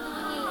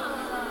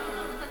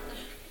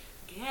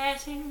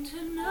 Getting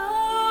to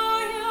know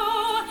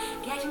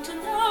you, getting to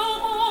know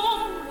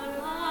all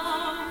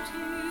about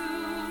you,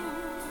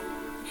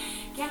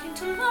 getting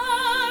to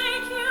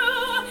like you,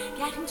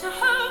 getting to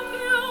hope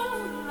you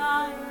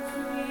like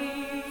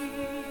me,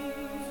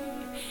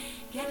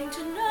 getting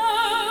to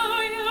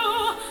know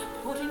you,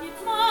 putting it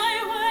my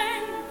way,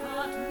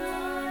 but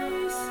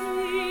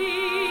nicely.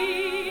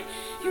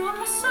 You are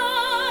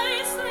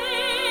precisely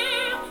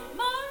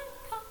my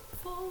cup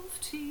of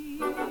tea.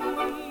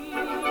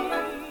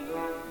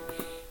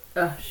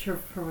 Her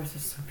voice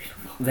is so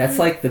beautiful. That's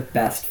like the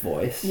best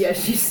voice. Yeah,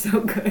 she's so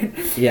good.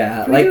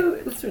 Yeah,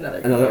 let's do another.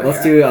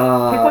 Let's do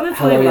one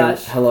that's really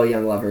lush. Hello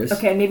Young Lovers.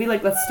 Okay, maybe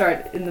let's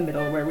start in the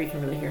middle where we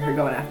can really hear her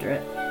going after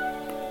it.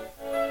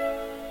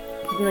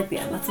 Maybe like the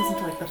end. Let's listen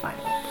to like the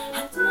final.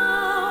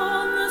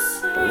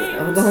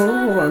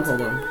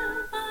 Hold on.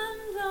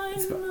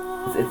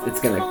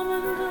 It's gonna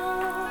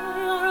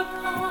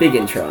big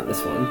intro on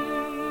this one.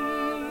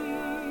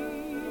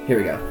 Here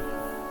we go.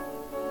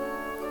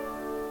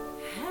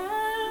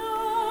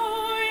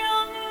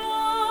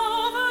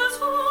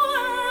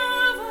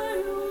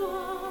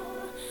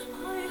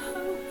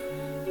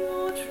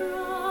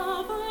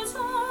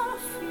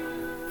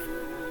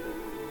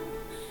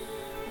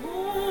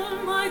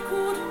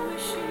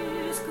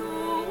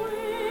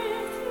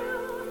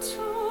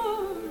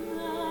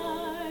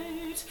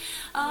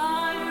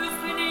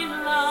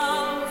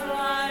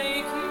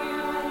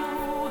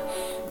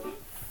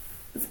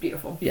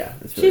 Beautiful. Yeah,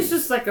 it's really she's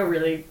just like a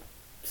really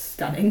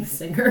stunning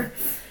singer.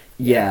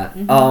 Yeah.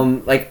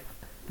 Like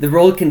the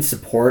role can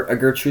support a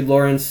Gertrude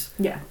Lawrence.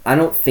 Yeah. I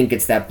don't think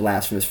it's that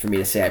blasphemous for me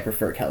to say I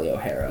prefer Kelly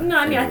O'Hara. No,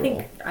 I mean I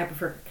think I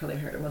prefer Kelly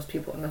O'Hara to most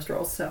people in most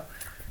roles, so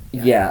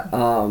yeah.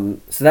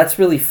 So that's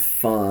really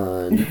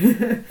fun.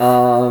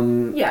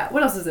 Yeah,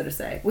 what else is there to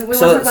say? We want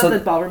to talk about the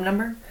ballroom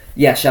number?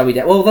 Yeah, shall we?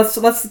 Well, let's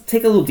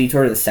take a little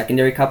detour to the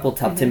secondary couple,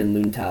 Tuptim and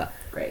Lunta.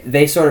 Great.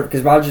 They sort of,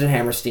 because Rodgers and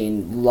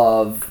Hammerstein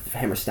love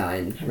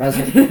Hammerstein.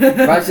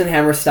 Rodgers and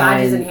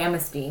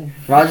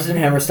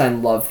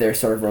Hammerstein love their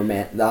sort of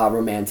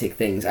romantic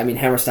things. I mean,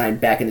 Hammerstein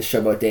back in the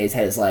Showboat days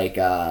has like,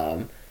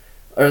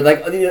 or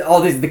like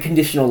all these the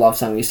conditional love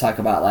song we used to talk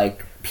about,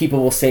 like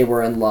people will say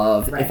we're in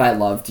love if I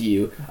loved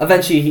you.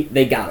 Eventually,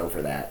 they got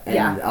over that.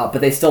 And, but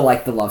they still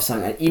like the love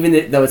song,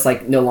 even though it's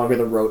like no longer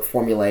the rote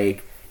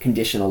formulaic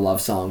conditional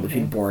love song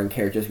between boring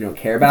characters we don't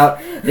care about.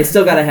 They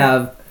still got to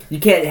have. You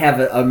can't have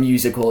a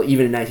musical,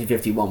 even in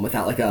 1951,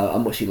 without like a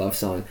mushy love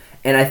song.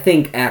 And I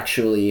think,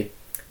 actually,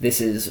 this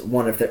is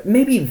one of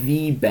maybe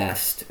the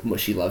best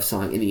mushy love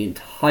song in the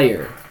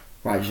entire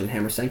Rodgers and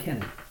Hammerstein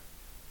canon.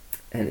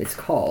 And it's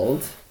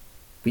called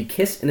We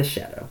Kiss in a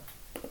Shadow.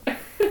 We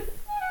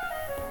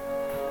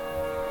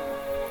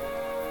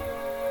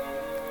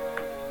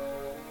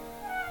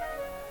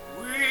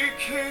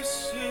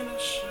kiss in a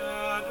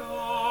shadow,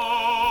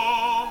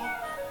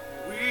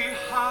 we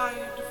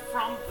hide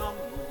from the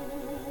moon.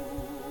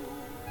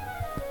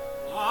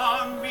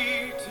 Our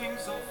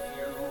meetings are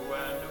few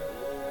and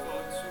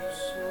over too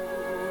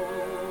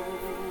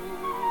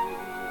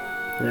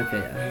soon. Okay,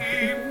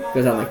 yeah.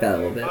 Goes on like that a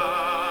little bit.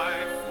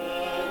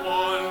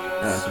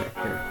 Okay,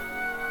 here.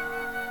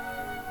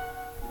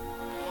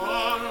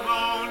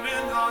 Alone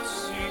in our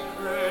secret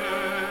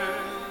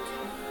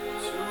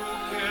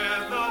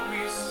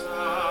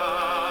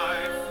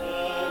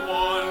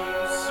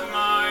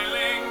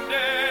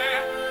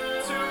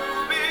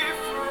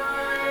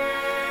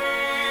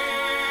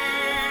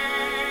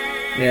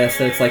Yeah,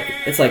 so it's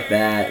like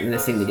that, and they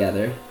sing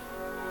together.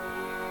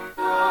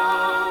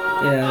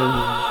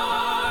 Yeah.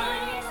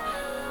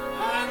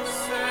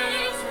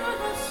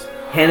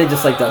 Hannah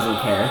just like doesn't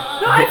care.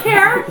 No, I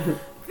care. I'm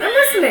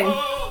listening.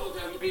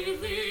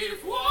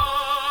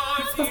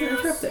 This wasn't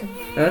interrupting.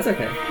 No, that's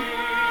okay.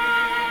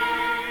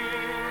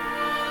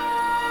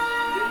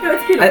 No,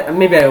 it's beautiful.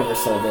 Maybe I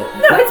oversold it.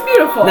 No, it's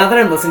beautiful. Now that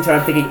I'm listening to it,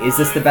 I'm thinking, is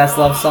this the best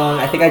love song?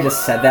 I think I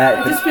just said that.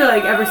 I but- just feel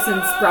like ever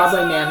since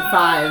Broadway Man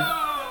 5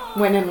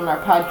 went in on our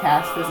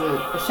podcast, there's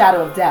a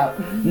shadow of doubt.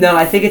 No,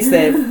 I think it's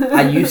that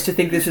I used to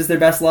think this was their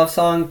best love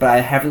song, but I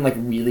haven't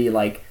really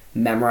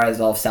memorized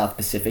all of South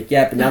Pacific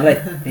yet. But now that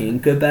I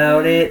think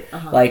about it,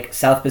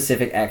 South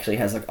Pacific actually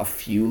has a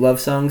few love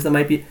songs that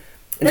might be.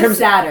 They're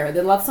sadder.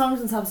 The love songs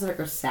in South Pacific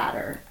are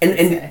sadder. And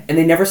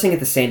they never sing at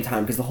the same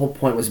time because the whole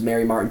point was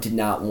Mary Martin did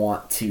not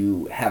want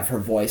to have her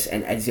voice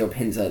and Ezio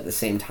Pinza at the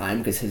same time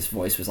because his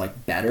voice was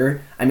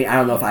better. I mean, I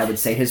don't know if I would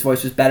say his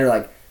voice was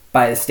better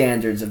by the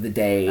standards of the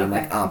day and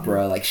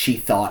opera. She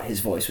thought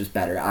his voice was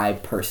better. I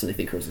personally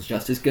think hers is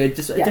just as good,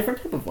 just a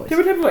different type of voice.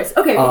 Different type of voice.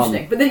 Okay,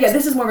 interesting. But then,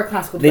 this is more of a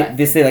classical duet.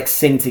 They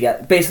sing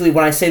together. Basically,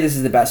 when I say this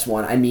is the best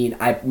one, I mean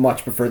I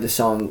much prefer the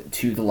song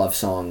to the love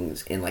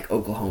songs in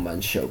Oklahoma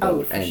and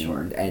Showboat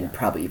and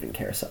probably even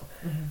Carousel.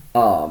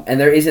 Mm-hmm. And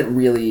there isn't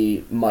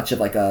really much of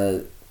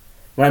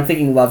when I'm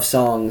thinking love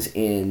songs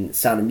in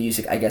Sound of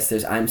Music, I guess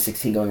there's I'm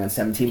 16 Going on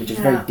 17, which is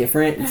very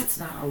different. That's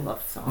not a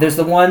love song. There's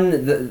the one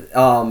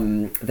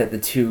that the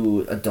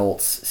two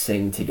adults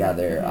sing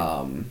together.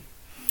 I'm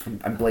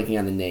blanking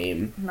on the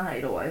name. Not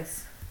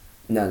Edelweiss.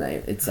 No,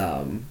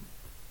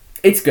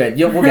 it's good.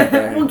 We'll get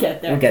there. We'll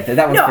get there.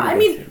 That one's pretty good. I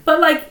mean, but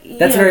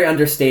that's a very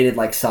understated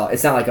song.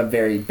 It's not a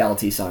very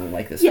belty song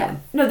like this one. Yeah,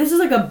 no, this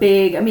is a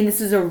big. I mean, this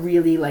is a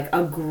really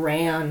a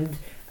grand.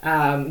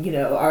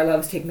 Our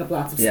love's taking up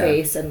lots of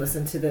space, and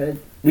listen to the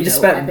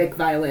epic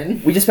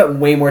violin. We just spent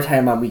way more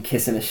time on "We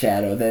Kiss in a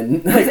Shadow"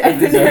 than no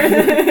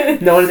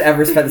one has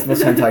ever spent this much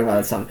time talking about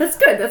that song. That's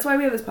good. That's why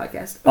we have this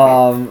podcast.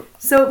 Okay.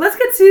 So let's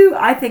get to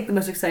I think the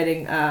most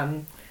exciting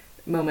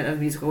moment of the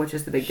musical, which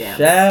is the big dance.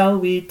 Shall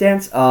we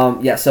dance?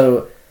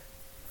 So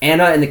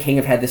Anna and the King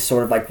have had this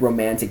sort of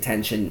romantic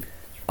tension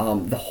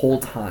the whole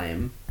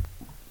time.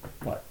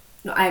 What?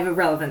 No, I have a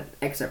relevant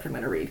excerpt I'm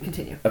going to read.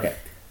 Continue. Okay.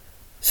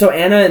 So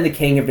Anna and the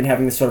King have been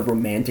having this sort of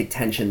romantic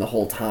tension the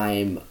whole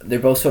time. They're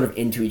both sort of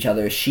into each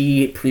other.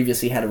 She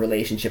previously had a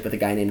relationship with a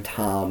guy named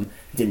Tom.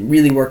 It didn't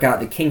really work out.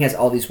 The King has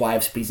all these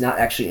wives, but he's not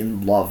actually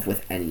in love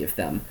with any of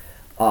them.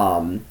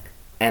 And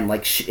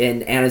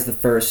Anna's the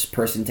first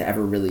person to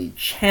ever really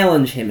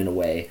challenge him in a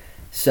way.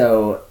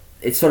 So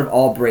it sort of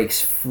all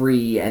breaks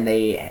free, and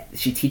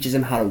she teaches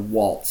him how to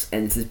waltz,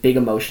 and it's this big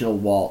emotional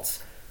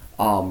waltz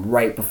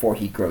right before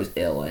he grows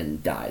ill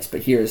and dies.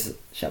 But here's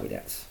Shall We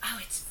Dance? Oh,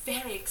 it's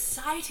very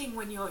exciting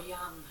when you're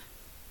young.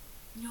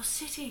 You're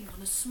sitting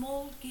on a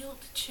small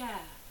gilt chair,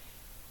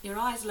 your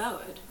eyes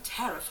lowered,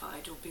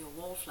 terrified you'll be a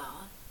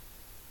wallflower.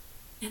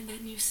 And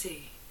then you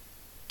see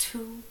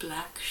 2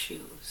 black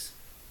shoes,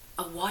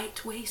 a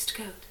white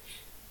waistcoat,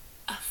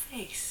 a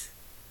face.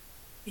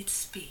 It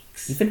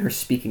speaks. Even her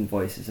speaking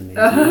voice is amazing.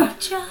 I've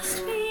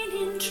just been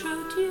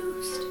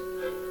introduced.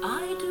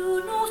 I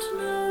do not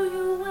know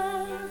you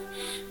well,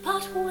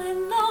 but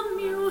when the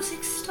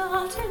music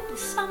started,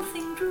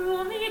 something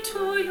drew me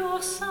to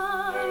your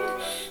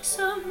side.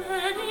 So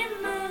many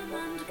men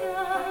and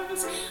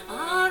girls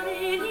are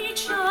in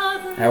each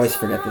other's I always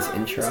forget this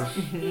intro. eyes.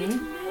 It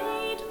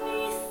made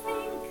me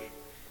think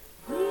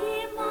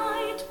we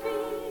might be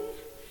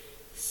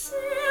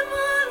similarly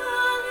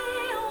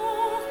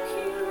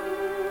occupied.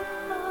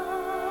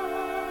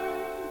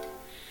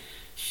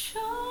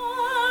 Shall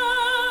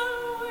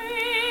we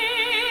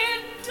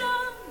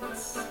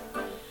dance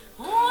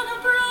on a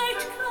bright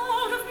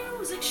cloud of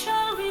music?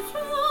 Shall we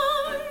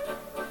fly?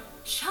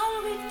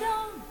 Shall we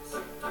dance?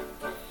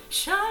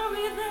 Shall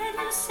we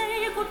then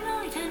say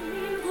goodnight and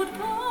mean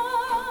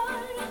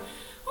goodbye?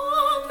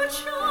 Or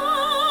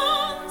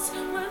perchance,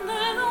 when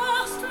the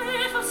last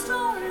little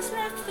star is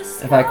left the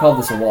sky, If I called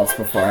this a waltz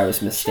before, I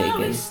was mistaken.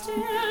 shall we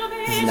still be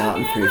This is not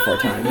in 3 or 4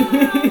 times.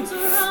 arms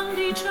around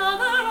each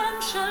other,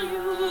 and shall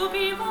you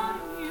be my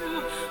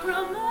new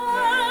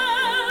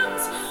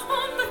romance?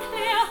 On the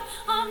clear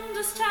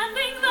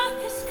understanding that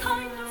this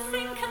kind of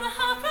thing can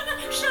happen.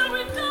 Shall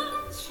we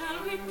dance? Shall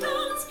we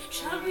dance?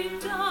 Shall we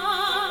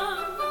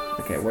dance?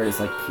 Okay, where does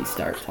he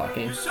start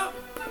talking? So,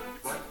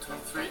 1, 2,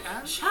 3,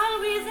 and Shall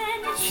we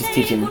then She's say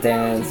teaching the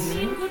goodnight dance. and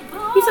mean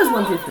goodbye? He says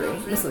 1, 2, 3.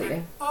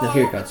 Misleading. No,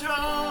 here it goes.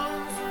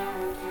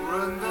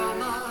 When the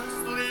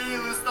last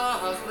little star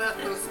has left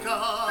the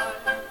sky.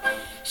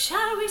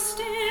 Shall we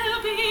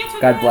still be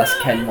God bless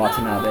Ken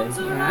Watanabe.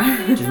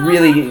 Which is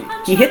really...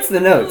 He hits the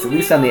notes, at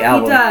least on the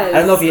album. does. I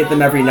don't know if he hit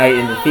them every night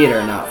in the theater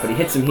or not, but he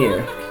hits them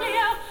here.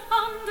 Clear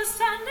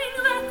understanding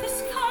that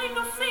this kind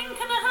of thing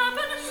can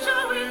happen.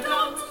 Shall we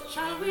dance?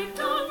 Shall we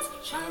dance?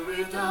 Shall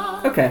we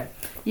dance? Okay.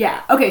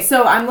 Yeah. Okay.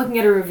 So I'm looking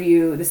at a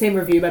review, the same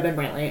review by Ben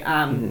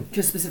Brantley,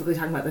 just specifically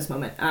talking about this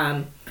moment.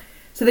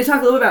 So they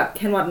talk a little bit about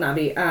Ken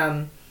Watanabe,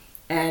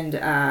 and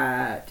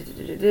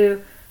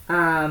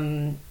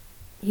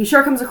He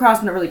sure comes across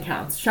when it really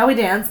counts. Shall We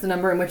Dance, the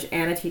number in which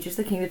Anna teaches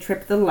the king to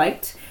trip the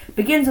light,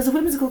 begins as a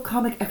whimsical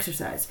comic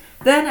exercise.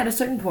 Then, at a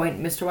certain point,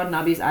 Mr.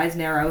 Watanabe's eyes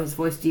narrow, his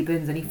voice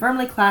deepens, and he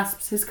firmly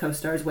clasps his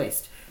co-star's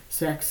waist.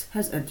 Sex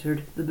has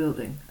entered the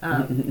building.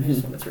 I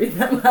just wanted to read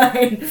that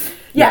line.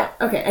 Yeah,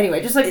 okay,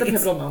 anyway, just like the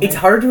pivotal moment. It's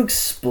harder to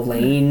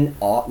explain,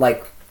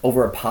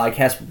 over a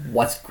podcast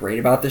what's great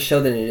about this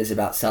show than it is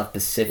about South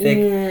Pacific.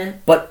 Yeah.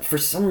 But for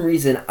some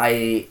reason,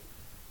 I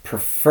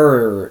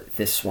prefer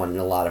this one in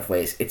a lot of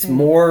ways. It's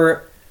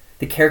more...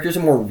 The characters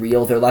are more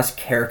real. They're less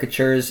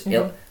caricatures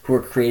who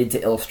are created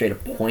to illustrate a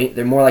point.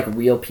 They're more like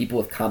real people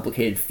with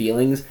complicated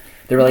feelings.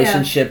 The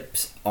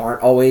relationships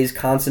aren't always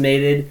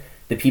consummated.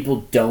 The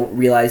people don't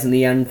realize in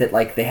the end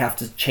that they have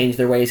to change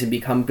their ways and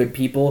become good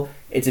people.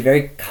 It's a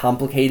very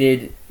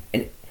complicated...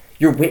 And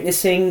you're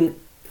witnessing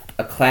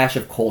a clash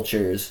of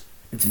cultures.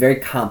 It's very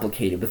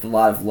complicated with a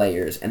lot of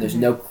layers, and there's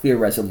no clear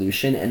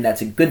resolution, and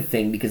that's a good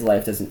thing because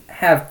life doesn't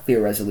have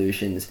clear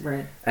resolutions.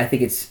 Right. I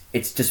think it's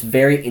just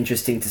very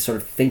interesting to sort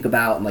of think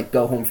about and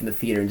go home from the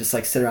theater and just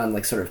sit around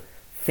and sort of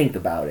think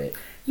about it.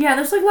 Yeah,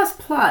 there's less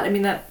plot. I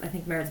mean, that I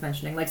think Merritt's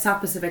mentioning.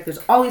 South Pacific, there's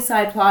all these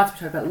side plots. We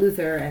talk about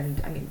Luther,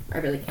 and I mean, I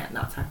really can't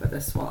not talk about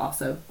this while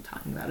also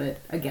talking about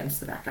it against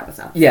the backdrop of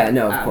South Pacific. Yeah,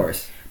 no, of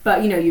course.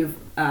 But, you've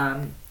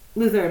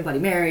Luther and Bloody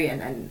Mary,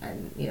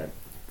 and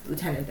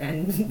Lieutenant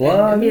and...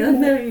 What?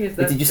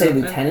 Did you say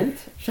Lieutenant?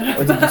 Shut up.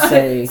 Or did you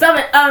say... Stop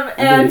it!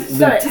 And...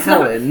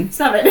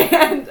 Stop it!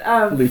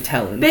 And,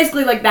 Lieutenant.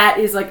 Basically, that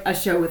is, a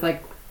show with,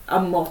 a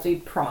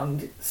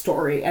multi-pronged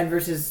story, and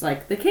versus,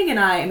 The King and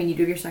I mean, you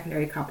do your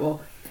secondary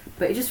couple,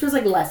 but it just feels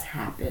like less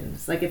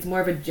happens. It's more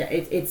of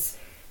a... It's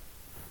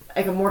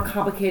a more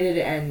complicated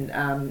and,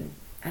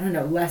 I don't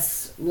know,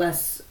 less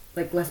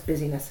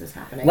busyness is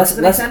happening. Does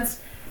that make sense?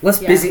 Less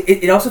busy.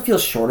 It also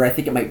feels shorter. I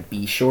think it might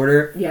be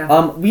shorter.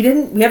 Yeah. We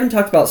haven't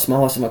talked about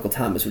Small House of Uncle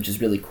Thomas, which is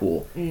really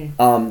cool.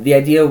 The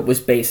idea was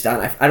based on,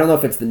 I don't know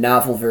if it's the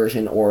novel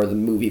version or the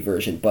movie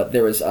version, but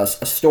there was a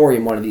story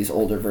in one of these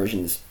older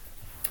versions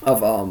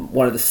of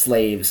one of the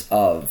slaves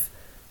of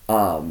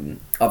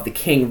the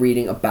king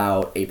reading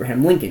about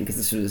Abraham Lincoln, because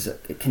this was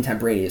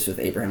contemporaneous with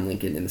Abraham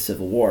Lincoln in the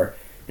Civil War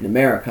in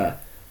America,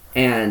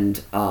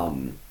 and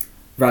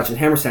Rodgers and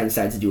Hammerstein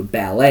decided to do a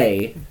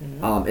ballet,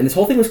 and this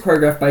whole thing was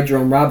choreographed by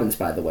Jerome Robbins,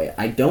 by the way.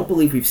 I don't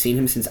believe we've seen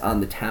him since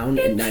On the Town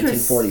in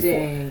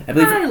 1944.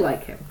 I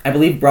like him. I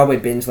believe Broadway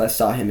Binge last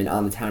saw him in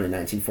On the Town in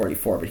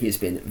 1944, but he has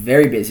been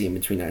very busy in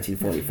between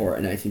 1944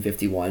 and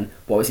 1951.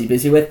 What was he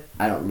busy with?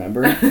 I don't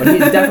remember, but he's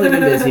definitely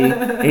been busy,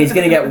 and he's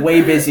going to get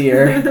way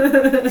busier. He's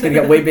going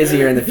to get way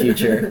busier in the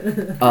future.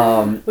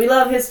 We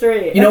love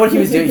history. You know what he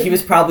was doing? He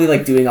was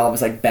probably doing all of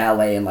his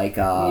ballet and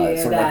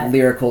sort of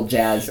lyrical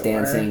jazz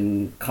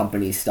dancing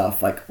company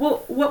stuff.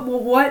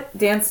 What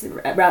dance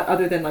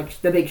other than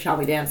the big Shall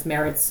We Dance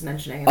Merritt's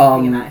mentioning?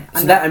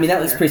 That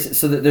was pretty.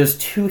 So there's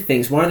two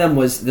things. One of them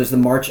was there's the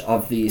March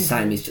of the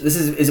Siamese. This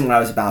isn't what I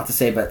was about to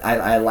say, but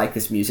I like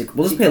this music.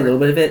 We'll just play a little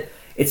bit of it.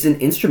 It's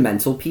an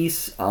instrumental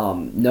piece,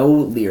 no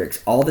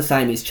lyrics. All the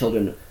Siamese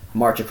children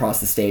march across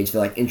the stage.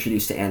 They're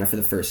introduced to Anna for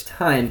the first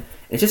time.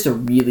 It's just a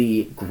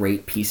really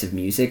great piece of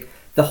music.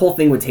 The whole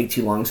thing would take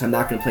too long, so I'm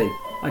not going to play.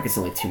 It's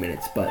only 2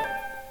 minutes, but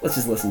let's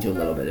just listen to a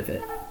little bit of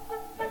it.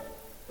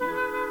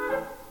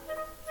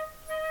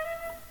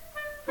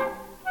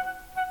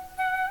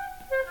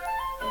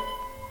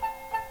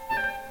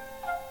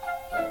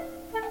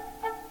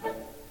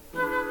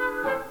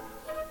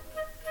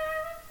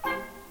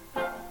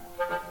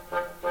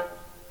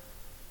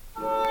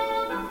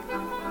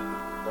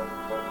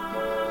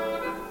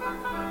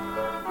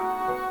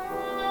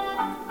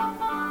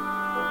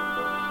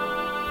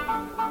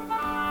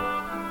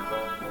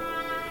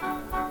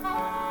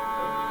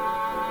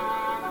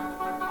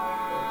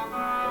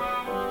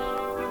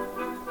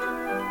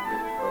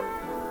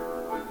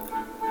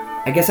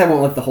 I guess I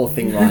won't let the whole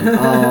thing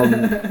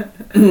run.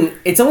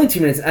 It's only 2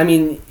 minutes. I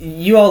mean,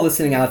 you all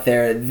listening out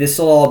there, this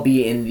will all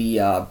be in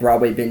the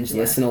Broadway Binge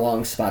Listen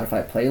Along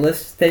Spotify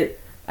playlist that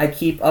I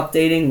keep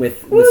updating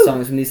with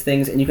songs from these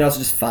things. And you can also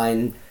just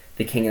find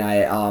The King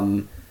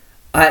and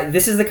I.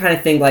 This is the kind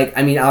of thing,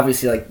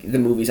 obviously, the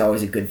movie's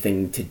always a good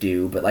thing to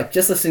do, but,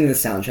 just listening to the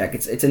soundtrack,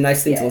 it's a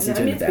nice thing to listen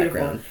to in the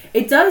background. Beautiful.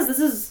 It does, this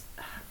is...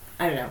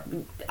 I don't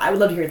know. I would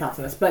love to hear your thoughts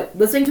on this, but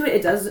listening to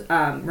it does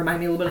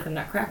remind me a little bit of The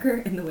Nutcracker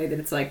in the way that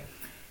it's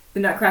The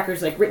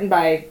Nutcracker's written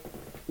by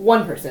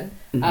one person,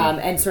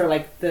 and sort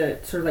of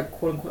the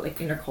quote unquote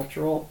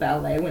intercultural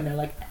ballet when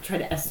they're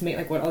trying to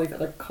estimate what all these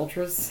other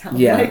cultures sound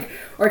like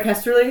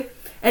orchestrally.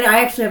 And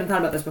I actually haven't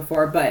thought about this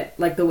before, but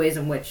the ways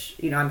in which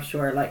I'm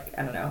sure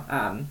I don't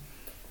know.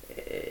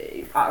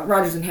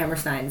 Rodgers and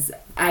Hammerstein's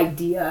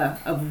idea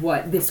of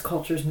what this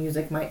culture's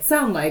music might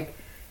sound like,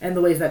 and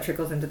the ways that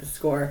trickles into the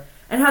score.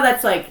 And how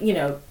that's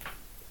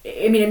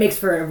it makes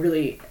for a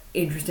really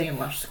interesting and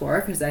lush score,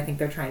 because I think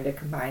they're trying to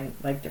combine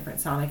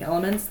different sonic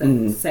elements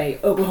that say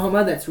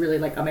Oklahoma, that's really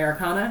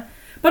Americana,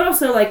 but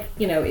also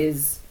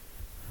is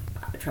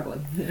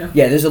troubling.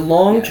 Yeah, there's a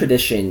long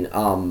tradition,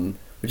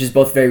 which is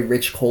both very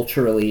rich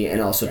culturally and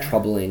also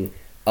troubling,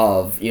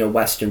 of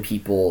Western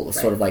people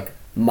sort of like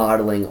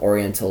modeling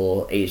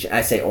Oriental Asian.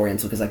 I say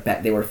Oriental because like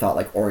back they were thought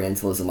like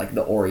Orientalism, like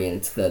the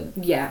Orient, the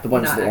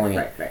ones of the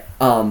Orient,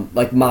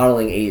 like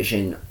modeling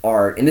Asian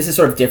art, and this is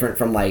sort of different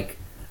from like,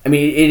 I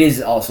mean, it is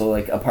also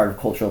like a part of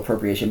cultural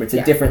appropriation, but it's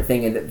a different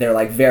thing in that they're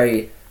like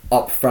very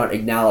upfront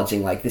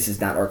acknowledging like this is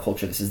not our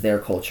culture, this is their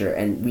culture,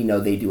 and we know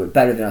they do it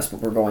better than us,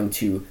 but we're going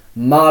to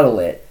model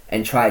it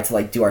and try to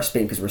like do our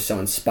spin because we're so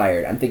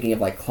inspired. I'm thinking of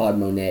like Claude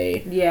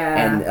Monet,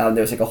 and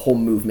there's like a whole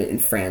movement in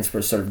France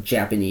where sort of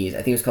Japanese, I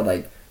think it was called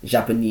like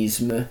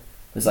Japanisme, it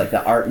was like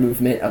the art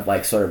movement of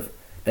like sort of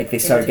like they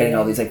started getting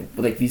all these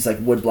like these like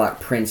woodblock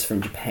prints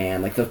from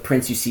Japan, like the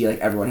prints you see like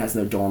everyone has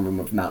in their dorm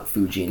room of Mount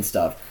Fuji and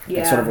stuff,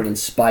 that sort of would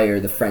inspire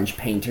the French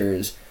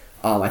painters.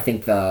 I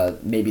think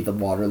maybe the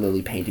water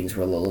lily paintings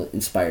were a little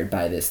inspired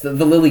by this. The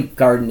lily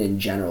garden in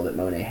general that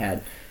Monet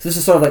had. So this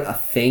is sort of like a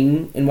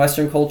thing in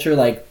Western culture,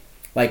 like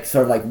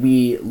sort of like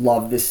we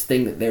love this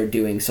thing that they're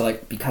doing, so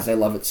like because I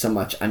love it so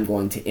much, I'm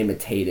going to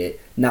imitate it.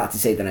 Not to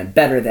say that I'm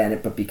better than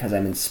it, but because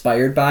I'm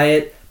inspired by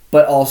it.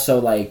 But also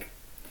like,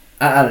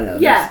 I don't know.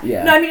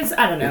 No, I mean,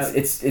 I don't know.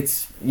 It's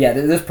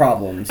there's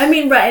problems. I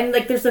mean, right, and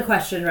like there's the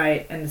question,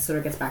 right, and this sort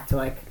of gets back to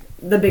like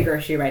the bigger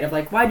issue, right, of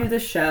like why do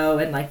this show,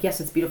 and like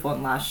yes, it's beautiful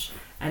and lush,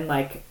 and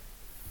like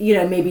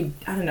maybe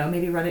I don't know,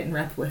 maybe run it in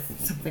rep with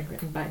something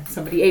written by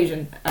somebody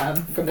Asian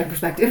from their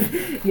perspective,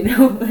 like,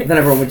 then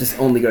everyone would just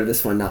only go to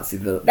this one, not see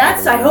the.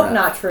 That's I hope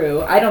not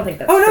true. I don't think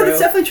that's. Oh no, true. that's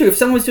definitely true. If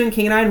someone was doing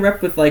King and I in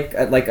rep with like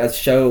a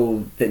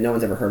show that no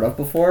one's ever heard of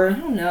before, I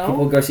don't know,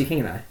 people would go see King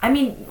and I. I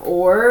mean,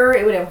 or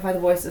it would amplify the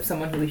voice of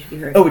someone who we should be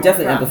hearing. Oh, it would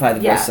definitely amplify the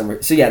voice Yeah.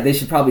 somewhere. So yeah, they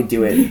should probably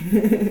do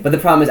it. But the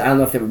problem is, I don't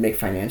know if that would make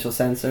financial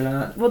sense or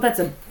not. Well, that's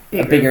a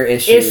bigger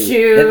issue.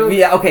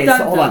 Okay, so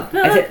hold on.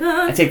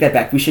 I take that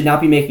back. We should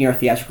not be making our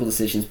theatrical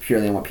decisions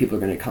purely on what people are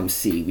going to come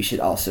see. We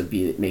should also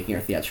be making our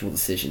theatrical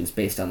decisions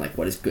based on like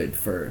what is good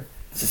for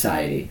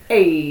society.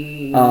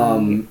 Hey.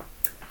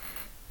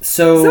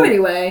 So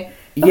anyway,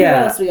 what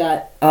else we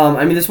got?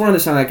 I mean, there's one other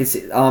song I could see.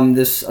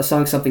 This a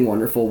song "Something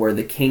Wonderful" where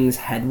the king's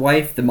head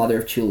wife, the mother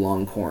of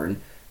Chulalongkorn,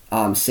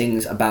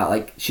 sings about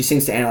like she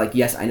sings to Anna like,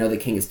 yes, I know the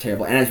king is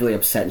terrible. Anna's really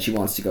upset and she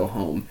wants to go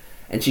home.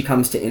 And she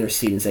comes to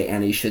intercede and say,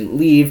 Anna, you shouldn't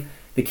leave.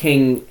 The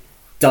king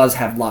does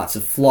have lots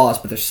of flaws,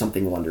 but there's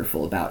something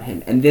wonderful about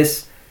him. And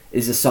this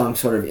is a song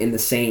sort of in the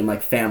same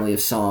like family of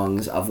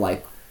songs of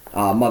like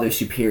Mother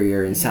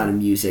Superior and Sound of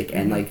Music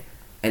and like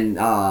and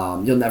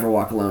You'll Never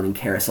Walk Alone and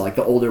Carousel. Like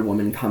the older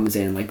woman comes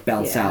in and like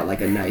belts out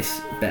like a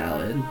nice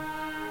ballad.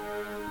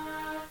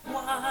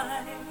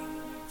 Wise,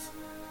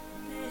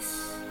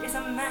 this is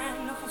a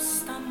man who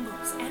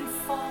stumbles and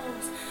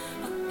falls,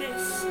 but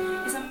this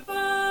is a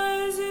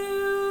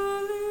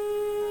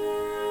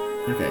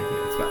Okay,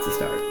 yeah, it's about to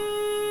start.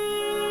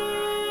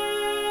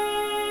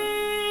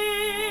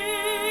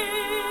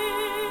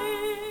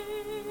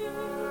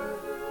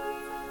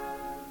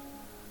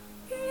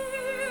 He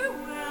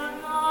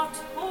will not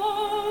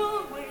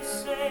always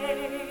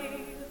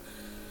say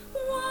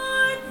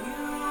what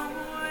you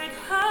would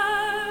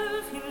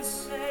have him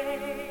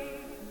say,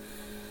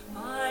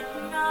 but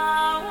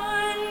now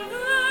and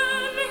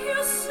then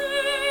he'll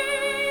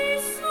say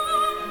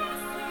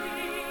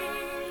something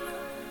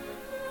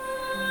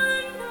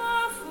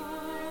wonderful.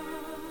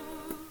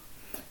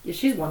 Yeah,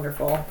 she's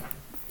wonderful.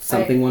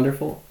 Something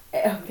wonderful?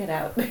 Oh, get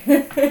out.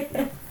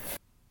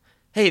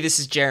 Hey, this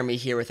is Jeremy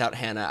here without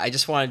Hannah. I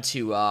just wanted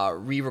to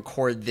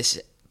re-record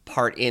this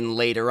part in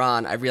later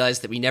on. I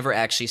realized that we never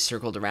actually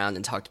circled around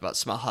and talked about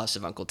Small House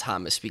of Uncle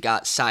Thomas. We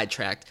got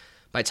sidetracked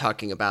by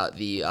talking about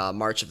the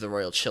March of the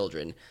Royal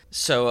Children.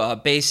 So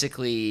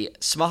basically,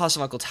 Small House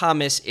of Uncle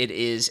Thomas, it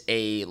is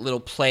a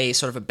little play,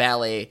 sort of a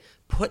ballet,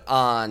 put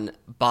on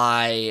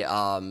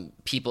by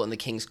people in the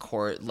King's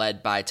Court,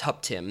 led by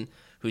Tuptim,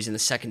 who's in the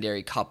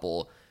secondary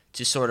couple,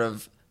 to sort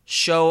of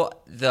show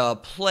the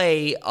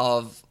play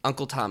of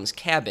Uncle Tom's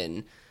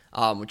Cabin,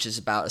 which is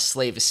about a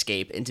slave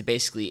escape, and to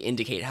basically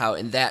indicate how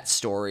in that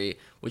story,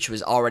 which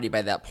was already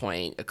by that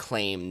point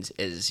acclaimed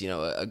as,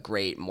 a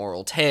great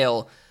moral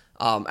tale,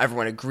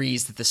 everyone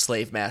agrees that the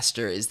slave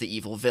master is the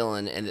evil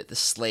villain and that the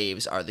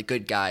slaves are the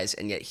good guys,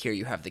 and yet here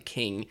you have the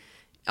king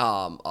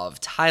of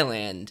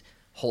Thailand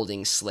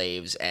holding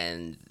slaves,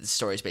 and the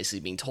story is basically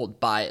being told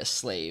by a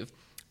slave.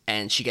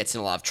 And she gets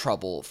in a lot of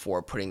trouble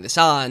for putting this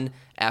on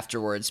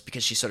afterwards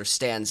because she sort of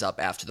stands up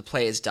after the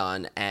play is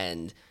done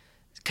and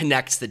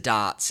connects the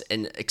dots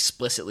and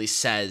explicitly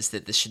says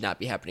that this should not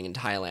be happening in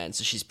Thailand,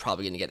 so she's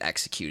probably going to get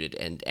executed,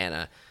 and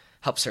Anna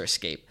helps her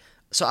escape.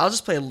 So I'll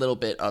just play a little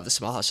bit of The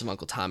Small House of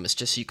Uncle Thomas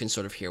just so you can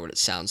sort of hear what it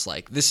sounds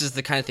like. This is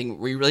the kind of thing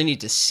where you really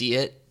need to see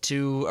it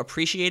to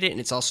appreciate it, and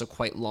it's also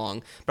quite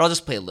long, but I'll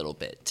just play a little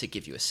bit to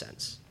give you a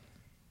sense.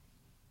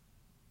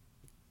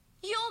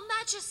 Your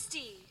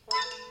Majesty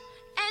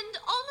and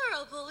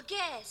honorable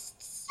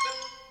guests,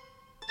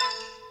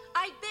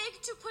 I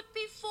beg to put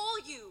before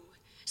you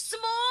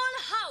Small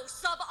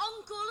House of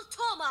Uncle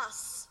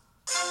Thomas.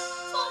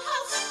 Small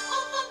House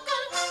of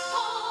Uncle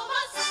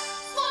Thomas.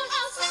 Small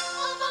House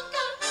of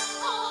Uncle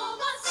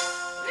Thomas.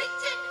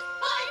 Written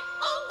by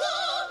a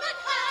woman,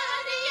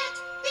 Harriet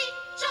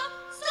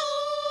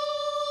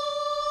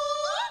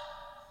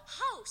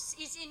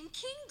in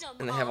Kingdom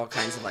And they have all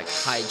kinds of like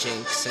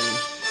hijinks and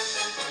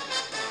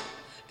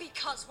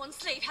Because one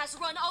slave has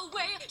run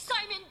away,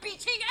 Simon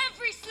beating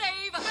every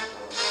slave.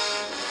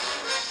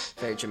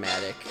 very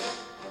dramatic.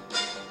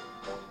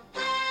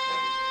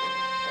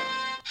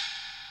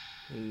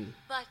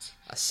 But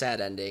A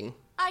sad ending.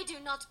 I do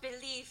not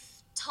believe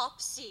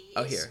Topsy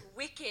Oh, is here.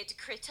 wicked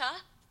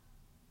critter.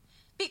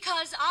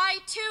 Because I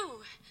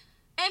too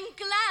am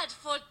glad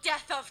for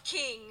death of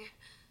king.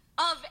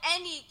 Of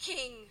any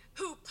king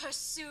who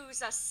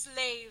pursues a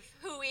slave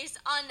who is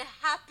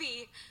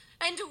unhappy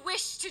and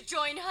wish to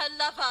join her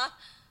lover.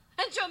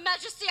 And your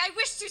majesty, I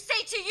wish to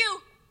say to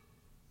you.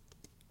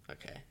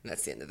 Okay, and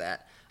that's the end of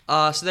that.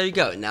 So there you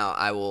go. Now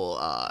I will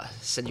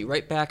send you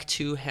right back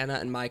to Hannah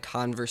and my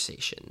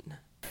conversation.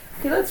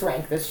 Okay, let's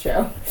rank this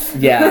show.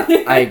 Yeah,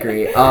 I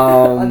agree.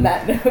 On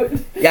that note.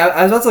 Yeah,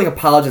 I was about to like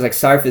apologize, like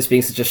sorry for this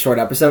being such a short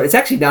episode. It's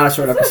actually not a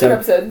short It's not a episode. short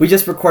episode. We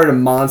just recorded a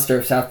monster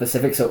of South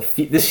Pacific, so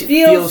this It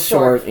feels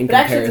short in but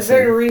comparison. actually it's a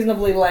very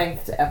reasonably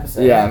length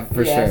episode. Yeah,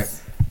 for sure.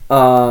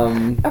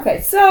 Okay,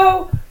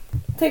 so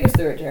take us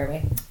through it,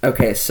 Jeremy.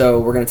 Okay, so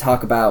we're going to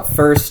talk about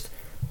first,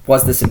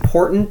 was this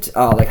important?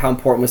 Like how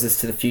important was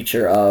this to the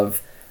future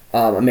of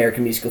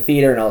American musical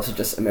theater and also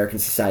just American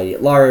society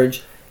at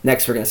large?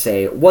 Next, we're going to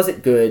say, was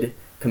it good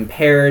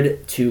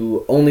compared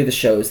to only the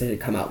shows that had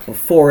come out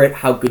before it?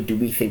 How good do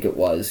we think it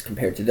was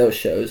compared to those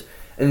shows?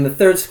 And then the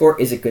third score,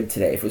 is it good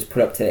today? If it was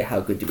put up today, how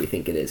good do we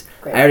think it is?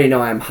 Great. I already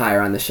know I'm higher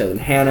on the show than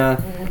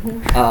Hannah.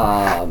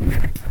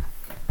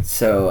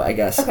 So I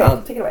guess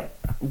Okay, take it away.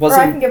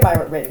 wasn't, or I can give my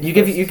rating. you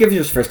give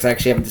yours first because I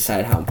actually haven't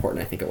decided how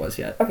important I think it was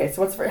yet. Okay,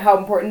 so how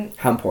important?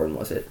 How important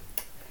was it?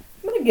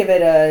 I'm gonna give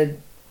it a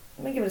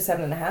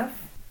 7.5.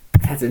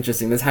 That's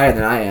interesting. That's higher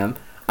than I am.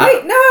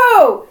 Wait,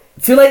 no!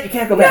 Too late. You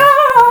can't go back.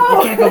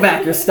 No! You can't go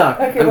back. You're stuck.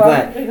 Okay, I'm well.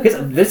 glad.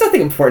 Because there's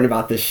nothing important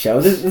about this show.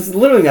 There's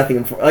literally nothing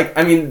important. Like,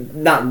 I mean,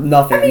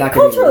 nothing. I mean, not gonna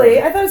be culturally,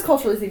 wrong. I thought it was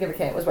culturally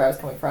significant. Was where I was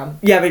coming from.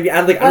 Yeah, maybe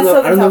I don't Less know. so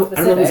than I don't know South whose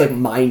like Pacific.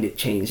 mind it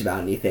changed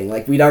about anything.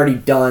 Like we'd already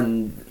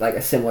done like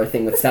a similar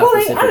thing with It was South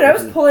pulling, Pacific. I don't know. It which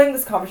was is- pulling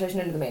this conversation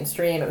into the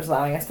mainstream. It was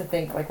allowing us to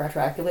think like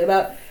retroactively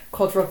about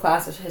cultural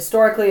classes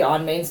historically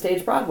on main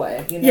stage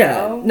Broadway. You know?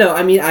 Yeah. No,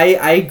 I mean,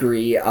 I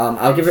agree.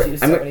 I'll give it. Use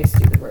so many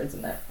stupid words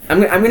in that. I'm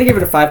gonna give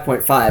it a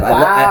 5.5.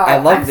 Wow, I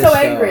love I'm this so show.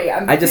 angry.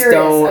 I'm I just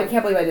furious. don't. I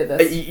can't believe I did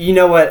this. You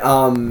know what?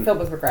 Filled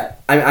with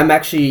regret. I'm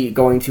actually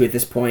going to at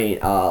this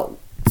point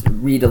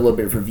read a little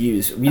bit of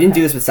reviews. We didn't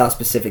do this with South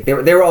Pacific. They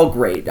were all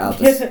great. I'll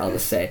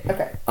just say.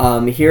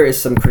 Okay. Here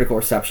is some critical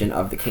reception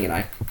of The King and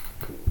I.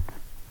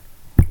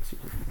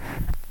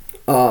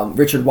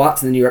 Richard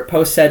Watts in the New York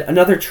Post said,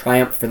 "Another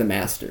triumph for the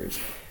masters."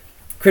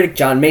 Critic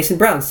John Mason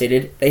Brown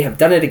stated, "They have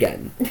done it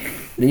again."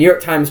 The New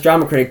York Times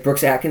drama critic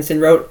Brooks Atkinson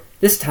wrote,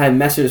 "This time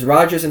Messrs.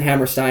 Rogers and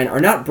Hammerstein are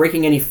not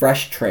breaking any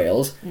fresh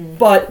trails,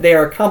 but they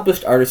are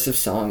accomplished artists of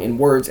song and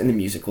words in the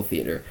musical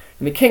theater.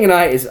 And The King and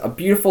I is a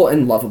beautiful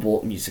and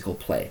lovable musical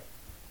play."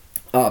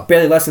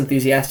 Barely less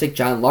enthusiastic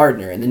John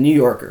Lardner in The New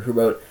Yorker, who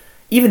wrote,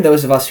 "Even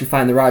those of us who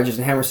find the Rogers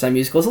and Hammerstein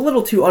musicals a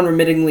little too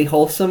unremittingly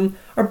wholesome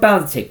are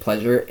bound to take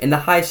pleasure in the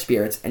high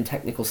spirits and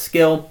technical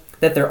skill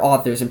that their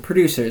authors and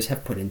producers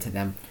have put into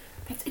them."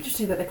 It's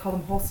interesting that they call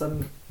them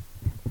wholesome.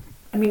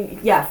 I mean,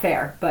 yeah,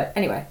 fair, but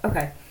anyway,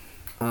 okay.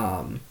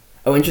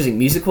 Interesting.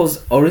 Musicals.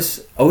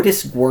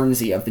 Otis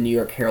Guernsey of the New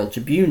York Herald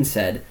Tribune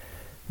said,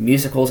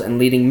 "Musicals and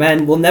leading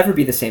men will never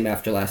be the same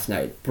after last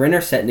night.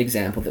 Brenner set an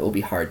example that will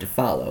be hard to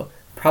follow.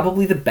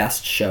 Probably the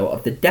best show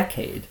of the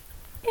decade."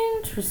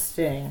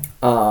 Interesting.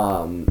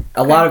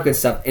 A lot of good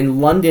stuff.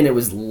 In London, it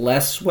was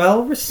less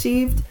well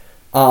received.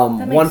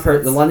 makes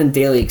sense. The London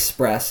Daily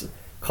Express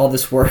called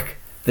this work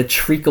the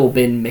Treacle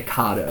Bin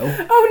Mikado.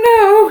 Oh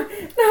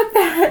no, not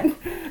that.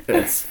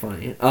 That's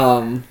funny.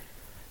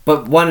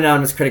 But one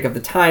anonymous critic of the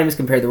Times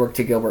compared the work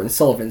to Gilbert and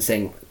Sullivan,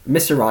 saying,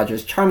 "Mr.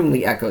 Rogers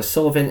charmingly echoes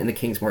Sullivan in the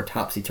King's more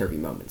topsy-turvy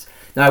moments."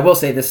 Now, I will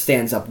say this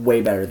stands up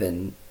way better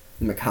than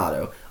the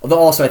Mikado. Although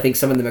also I think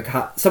some of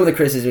the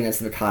criticism against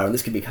the Mikado, and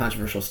this could be a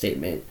controversial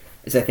statement,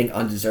 is I think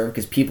undeserved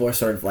because people are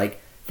sort of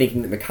like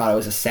thinking that Mikado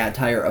is a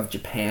satire of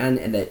Japan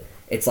and that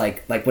it's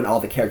like when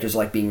all the characters are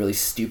like being really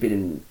stupid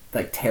and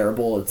like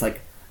terrible, it's like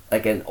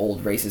an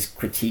old racist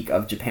critique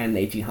of Japan in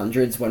the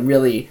 1800s, when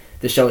really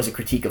the show is a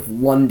critique of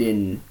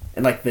London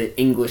and like the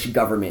English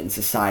government and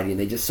society, and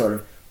they just sort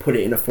of put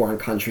it in a foreign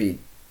country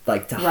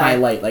like to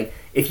highlight, like,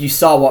 if you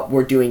saw what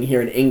we're doing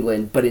here in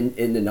England but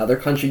in another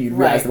country, you'd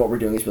realize that what we're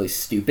doing is really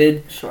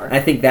stupid. Sure. And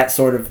I think that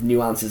sort of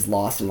nuance is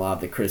lost in a lot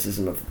of the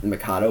criticism of the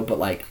Mikado, but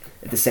like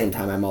at the same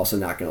time I'm also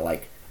not going to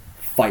like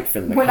fight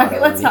for the Mikado.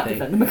 Let's not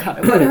defend the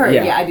Mikado. But her,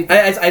 yeah, I do think.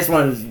 I just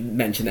wanted to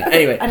mention that.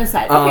 Anyway. An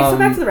aside. Okay, so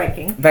back to the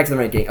ranking. Back to the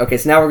ranking. Okay,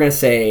 so now we're going to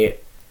say...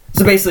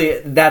 So basically,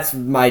 that's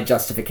my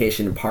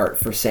justification in part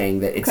for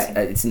saying that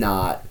it's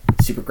not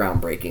super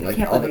groundbreaking. Like, I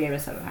can't believe I gave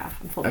it a 7.5.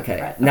 I'm full of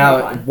regret. Okay,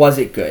 now, was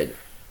it good?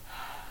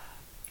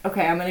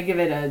 Okay, I'm going to give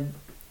it a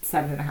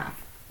 7.5.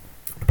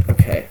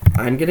 Okay,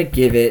 I'm going to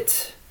give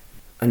it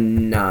a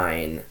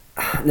 9.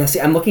 Now, see,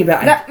 I'm looking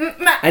back.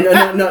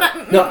 I'm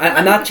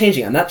not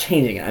changing. I'm not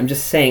changing it. I'm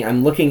just saying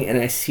I'm looking and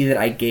I see that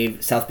I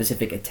gave South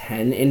Pacific a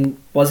 10 in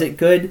Was It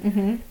Good?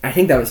 Mm-hmm. I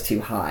think that was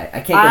too high. I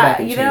can't go back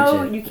and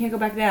change it. You can't go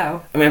back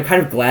now. I mean, I'm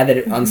kind of glad that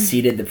it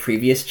unseated the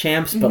previous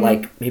champs, but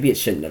like maybe it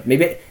shouldn't have.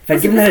 Maybe if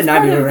I'd given that a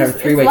 9, we would have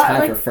had a 3-way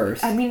tie for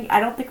first. I mean, I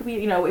don't think it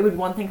would be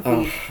one thing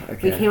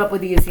if we came up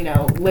with these,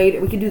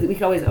 later. We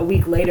could always a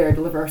week later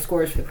deliver our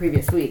scores for the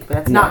previous week, but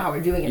that's not how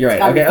we're doing it. You're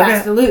it's right. gotta be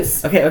fast and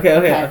loose.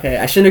 Okay.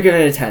 I shouldn't have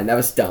given it a 10. That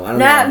was dumb. I don't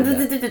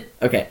know.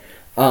 Okay.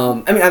 I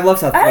mean, I love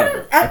South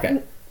Pacific.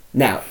 Okay.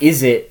 Now,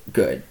 is it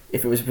good?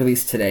 If it was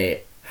released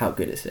today, how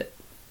good is it?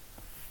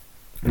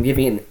 I'm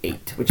giving it an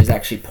 8, which is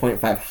actually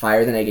 0.5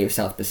 higher than I gave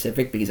South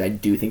Pacific because I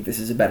do think this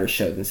is a better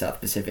show than South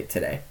Pacific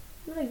today.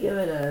 I'm gonna give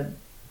it a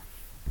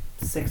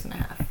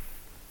 6.5.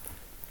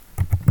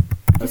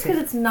 Just because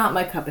it's not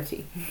my cup of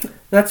tea.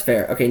 That's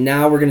fair. Okay,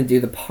 now we're gonna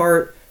do the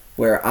part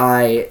where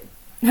I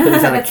put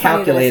this on a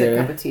calculator. Funny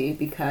that I said cup of tea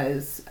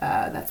because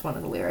that's one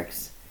of the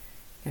lyrics.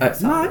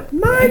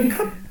 My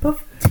cup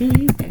of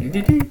tea.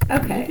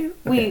 Okay.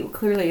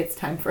 Clearly it's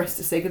time for us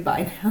to say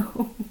goodbye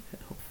now.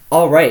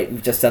 All right,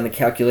 we've just done the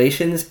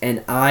calculations,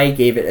 and I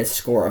gave it a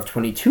score of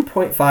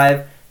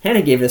 22.5.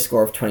 Hannah gave it a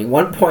score of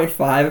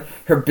 21.5.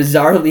 Her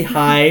bizarrely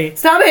high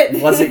Stop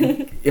it!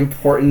 wasn't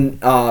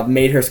important,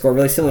 made her score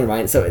really similar to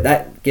mine, so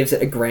that gives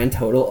it a grand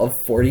total of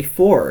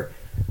 44.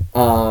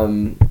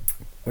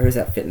 Where does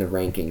that fit in the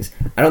rankings?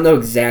 I don't know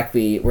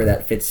exactly where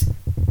that fits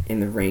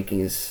in the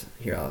rankings.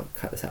 Here, I'll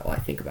cut this out while I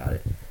think about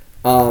it.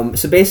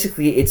 So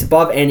basically, it's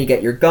above And You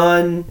Get Your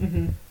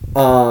Gun.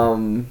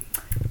 Mm-hmm.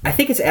 I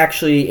think it's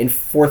actually in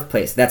 4th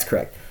place. That's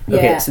correct.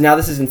 Okay, so now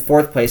this is in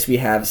 4th place. We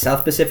have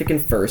South Pacific in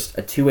 1st,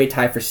 a 2-way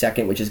tie for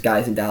 2nd, which is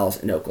Guys and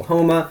Dolls in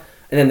Oklahoma,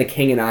 and then The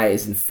King and I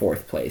is in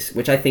 4th place,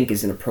 which I think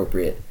is an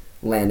appropriate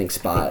landing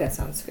spot. I think that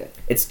sounds good.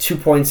 It's 2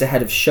 points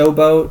ahead of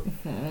Showboat.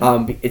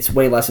 Mm-hmm. It's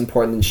way less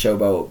important than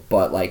Showboat,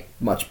 but like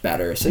much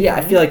better. So yeah,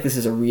 I feel like this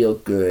is a real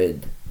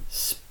good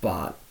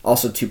spot.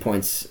 Also 2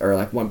 points, or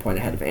like 1 point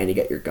ahead of And You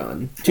Get Your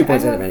Gun. 2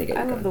 points ahead of And You Get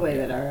Your Gun. I love the way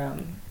that our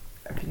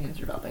opinions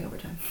are developing over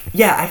time.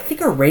 Yeah, I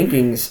think our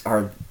rankings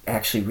are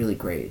actually really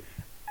great.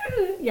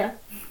 Yeah.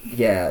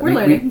 Yeah, we're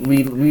learning.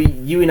 We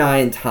you and I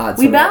and Todd.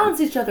 We balance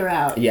each other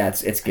out. Yeah,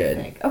 it's good.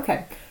 I think.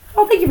 Okay.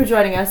 Well, thank you for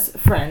joining us,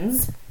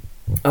 friends.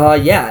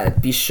 Yeah,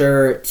 be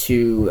sure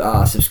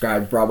to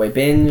subscribe to Broadway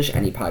Binge,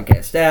 any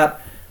podcast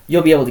app.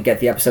 You'll be able to get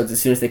the episodes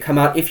as soon as they come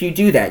out. If you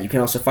do that, you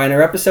can also find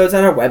our episodes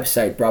on our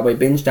website,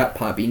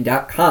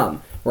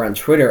 BroadwayBinge.podbean.com. We're on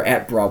Twitter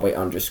at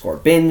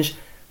Broadway_binge.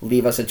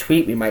 Leave us a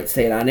tweet. We might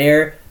say it on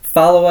air.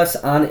 Follow us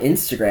on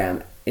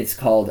Instagram. It's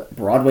called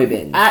Broadway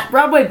Binge. At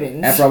Broadway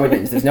Binge. At Broadway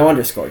Binge. There's no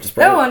underscore. Just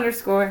Broadway. No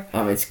underscore.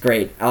 It's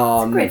great.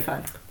 It's great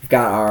fun. We've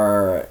got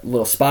our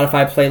little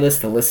Spotify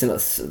playlist,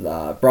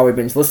 the Broadway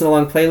Binge Listen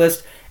Along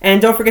playlist.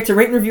 And don't forget to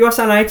rate and review us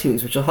on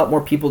iTunes, which will help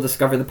more people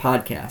discover the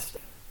podcast.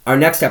 Our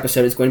next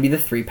episode is going to be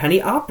the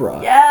Threepenny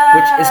Opera. Yes!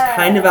 Which is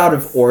kind of out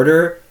of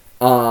order.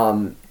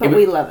 But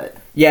we love it.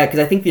 Yeah, because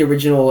I think it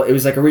was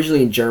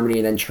originally in Germany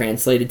and then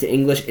translated to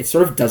English. It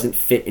sort of doesn't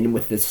fit in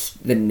with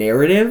the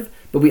narrative,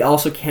 but we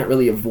also can't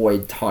really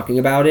avoid talking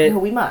about it. No,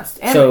 we must.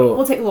 And so,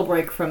 we'll take a little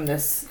break from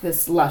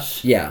this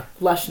lush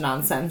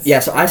nonsense. Yeah,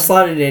 so I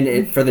slotted it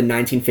in for the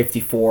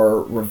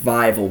 1954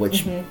 revival,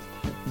 which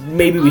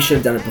maybe we should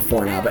have done it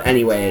before now. But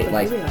anyway,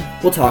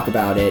 we'll talk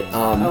about it.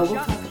 We'll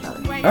talk about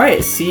it. All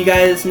right, see you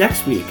guys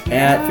next week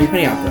at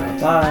Threepenny Opera.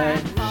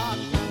 Bye.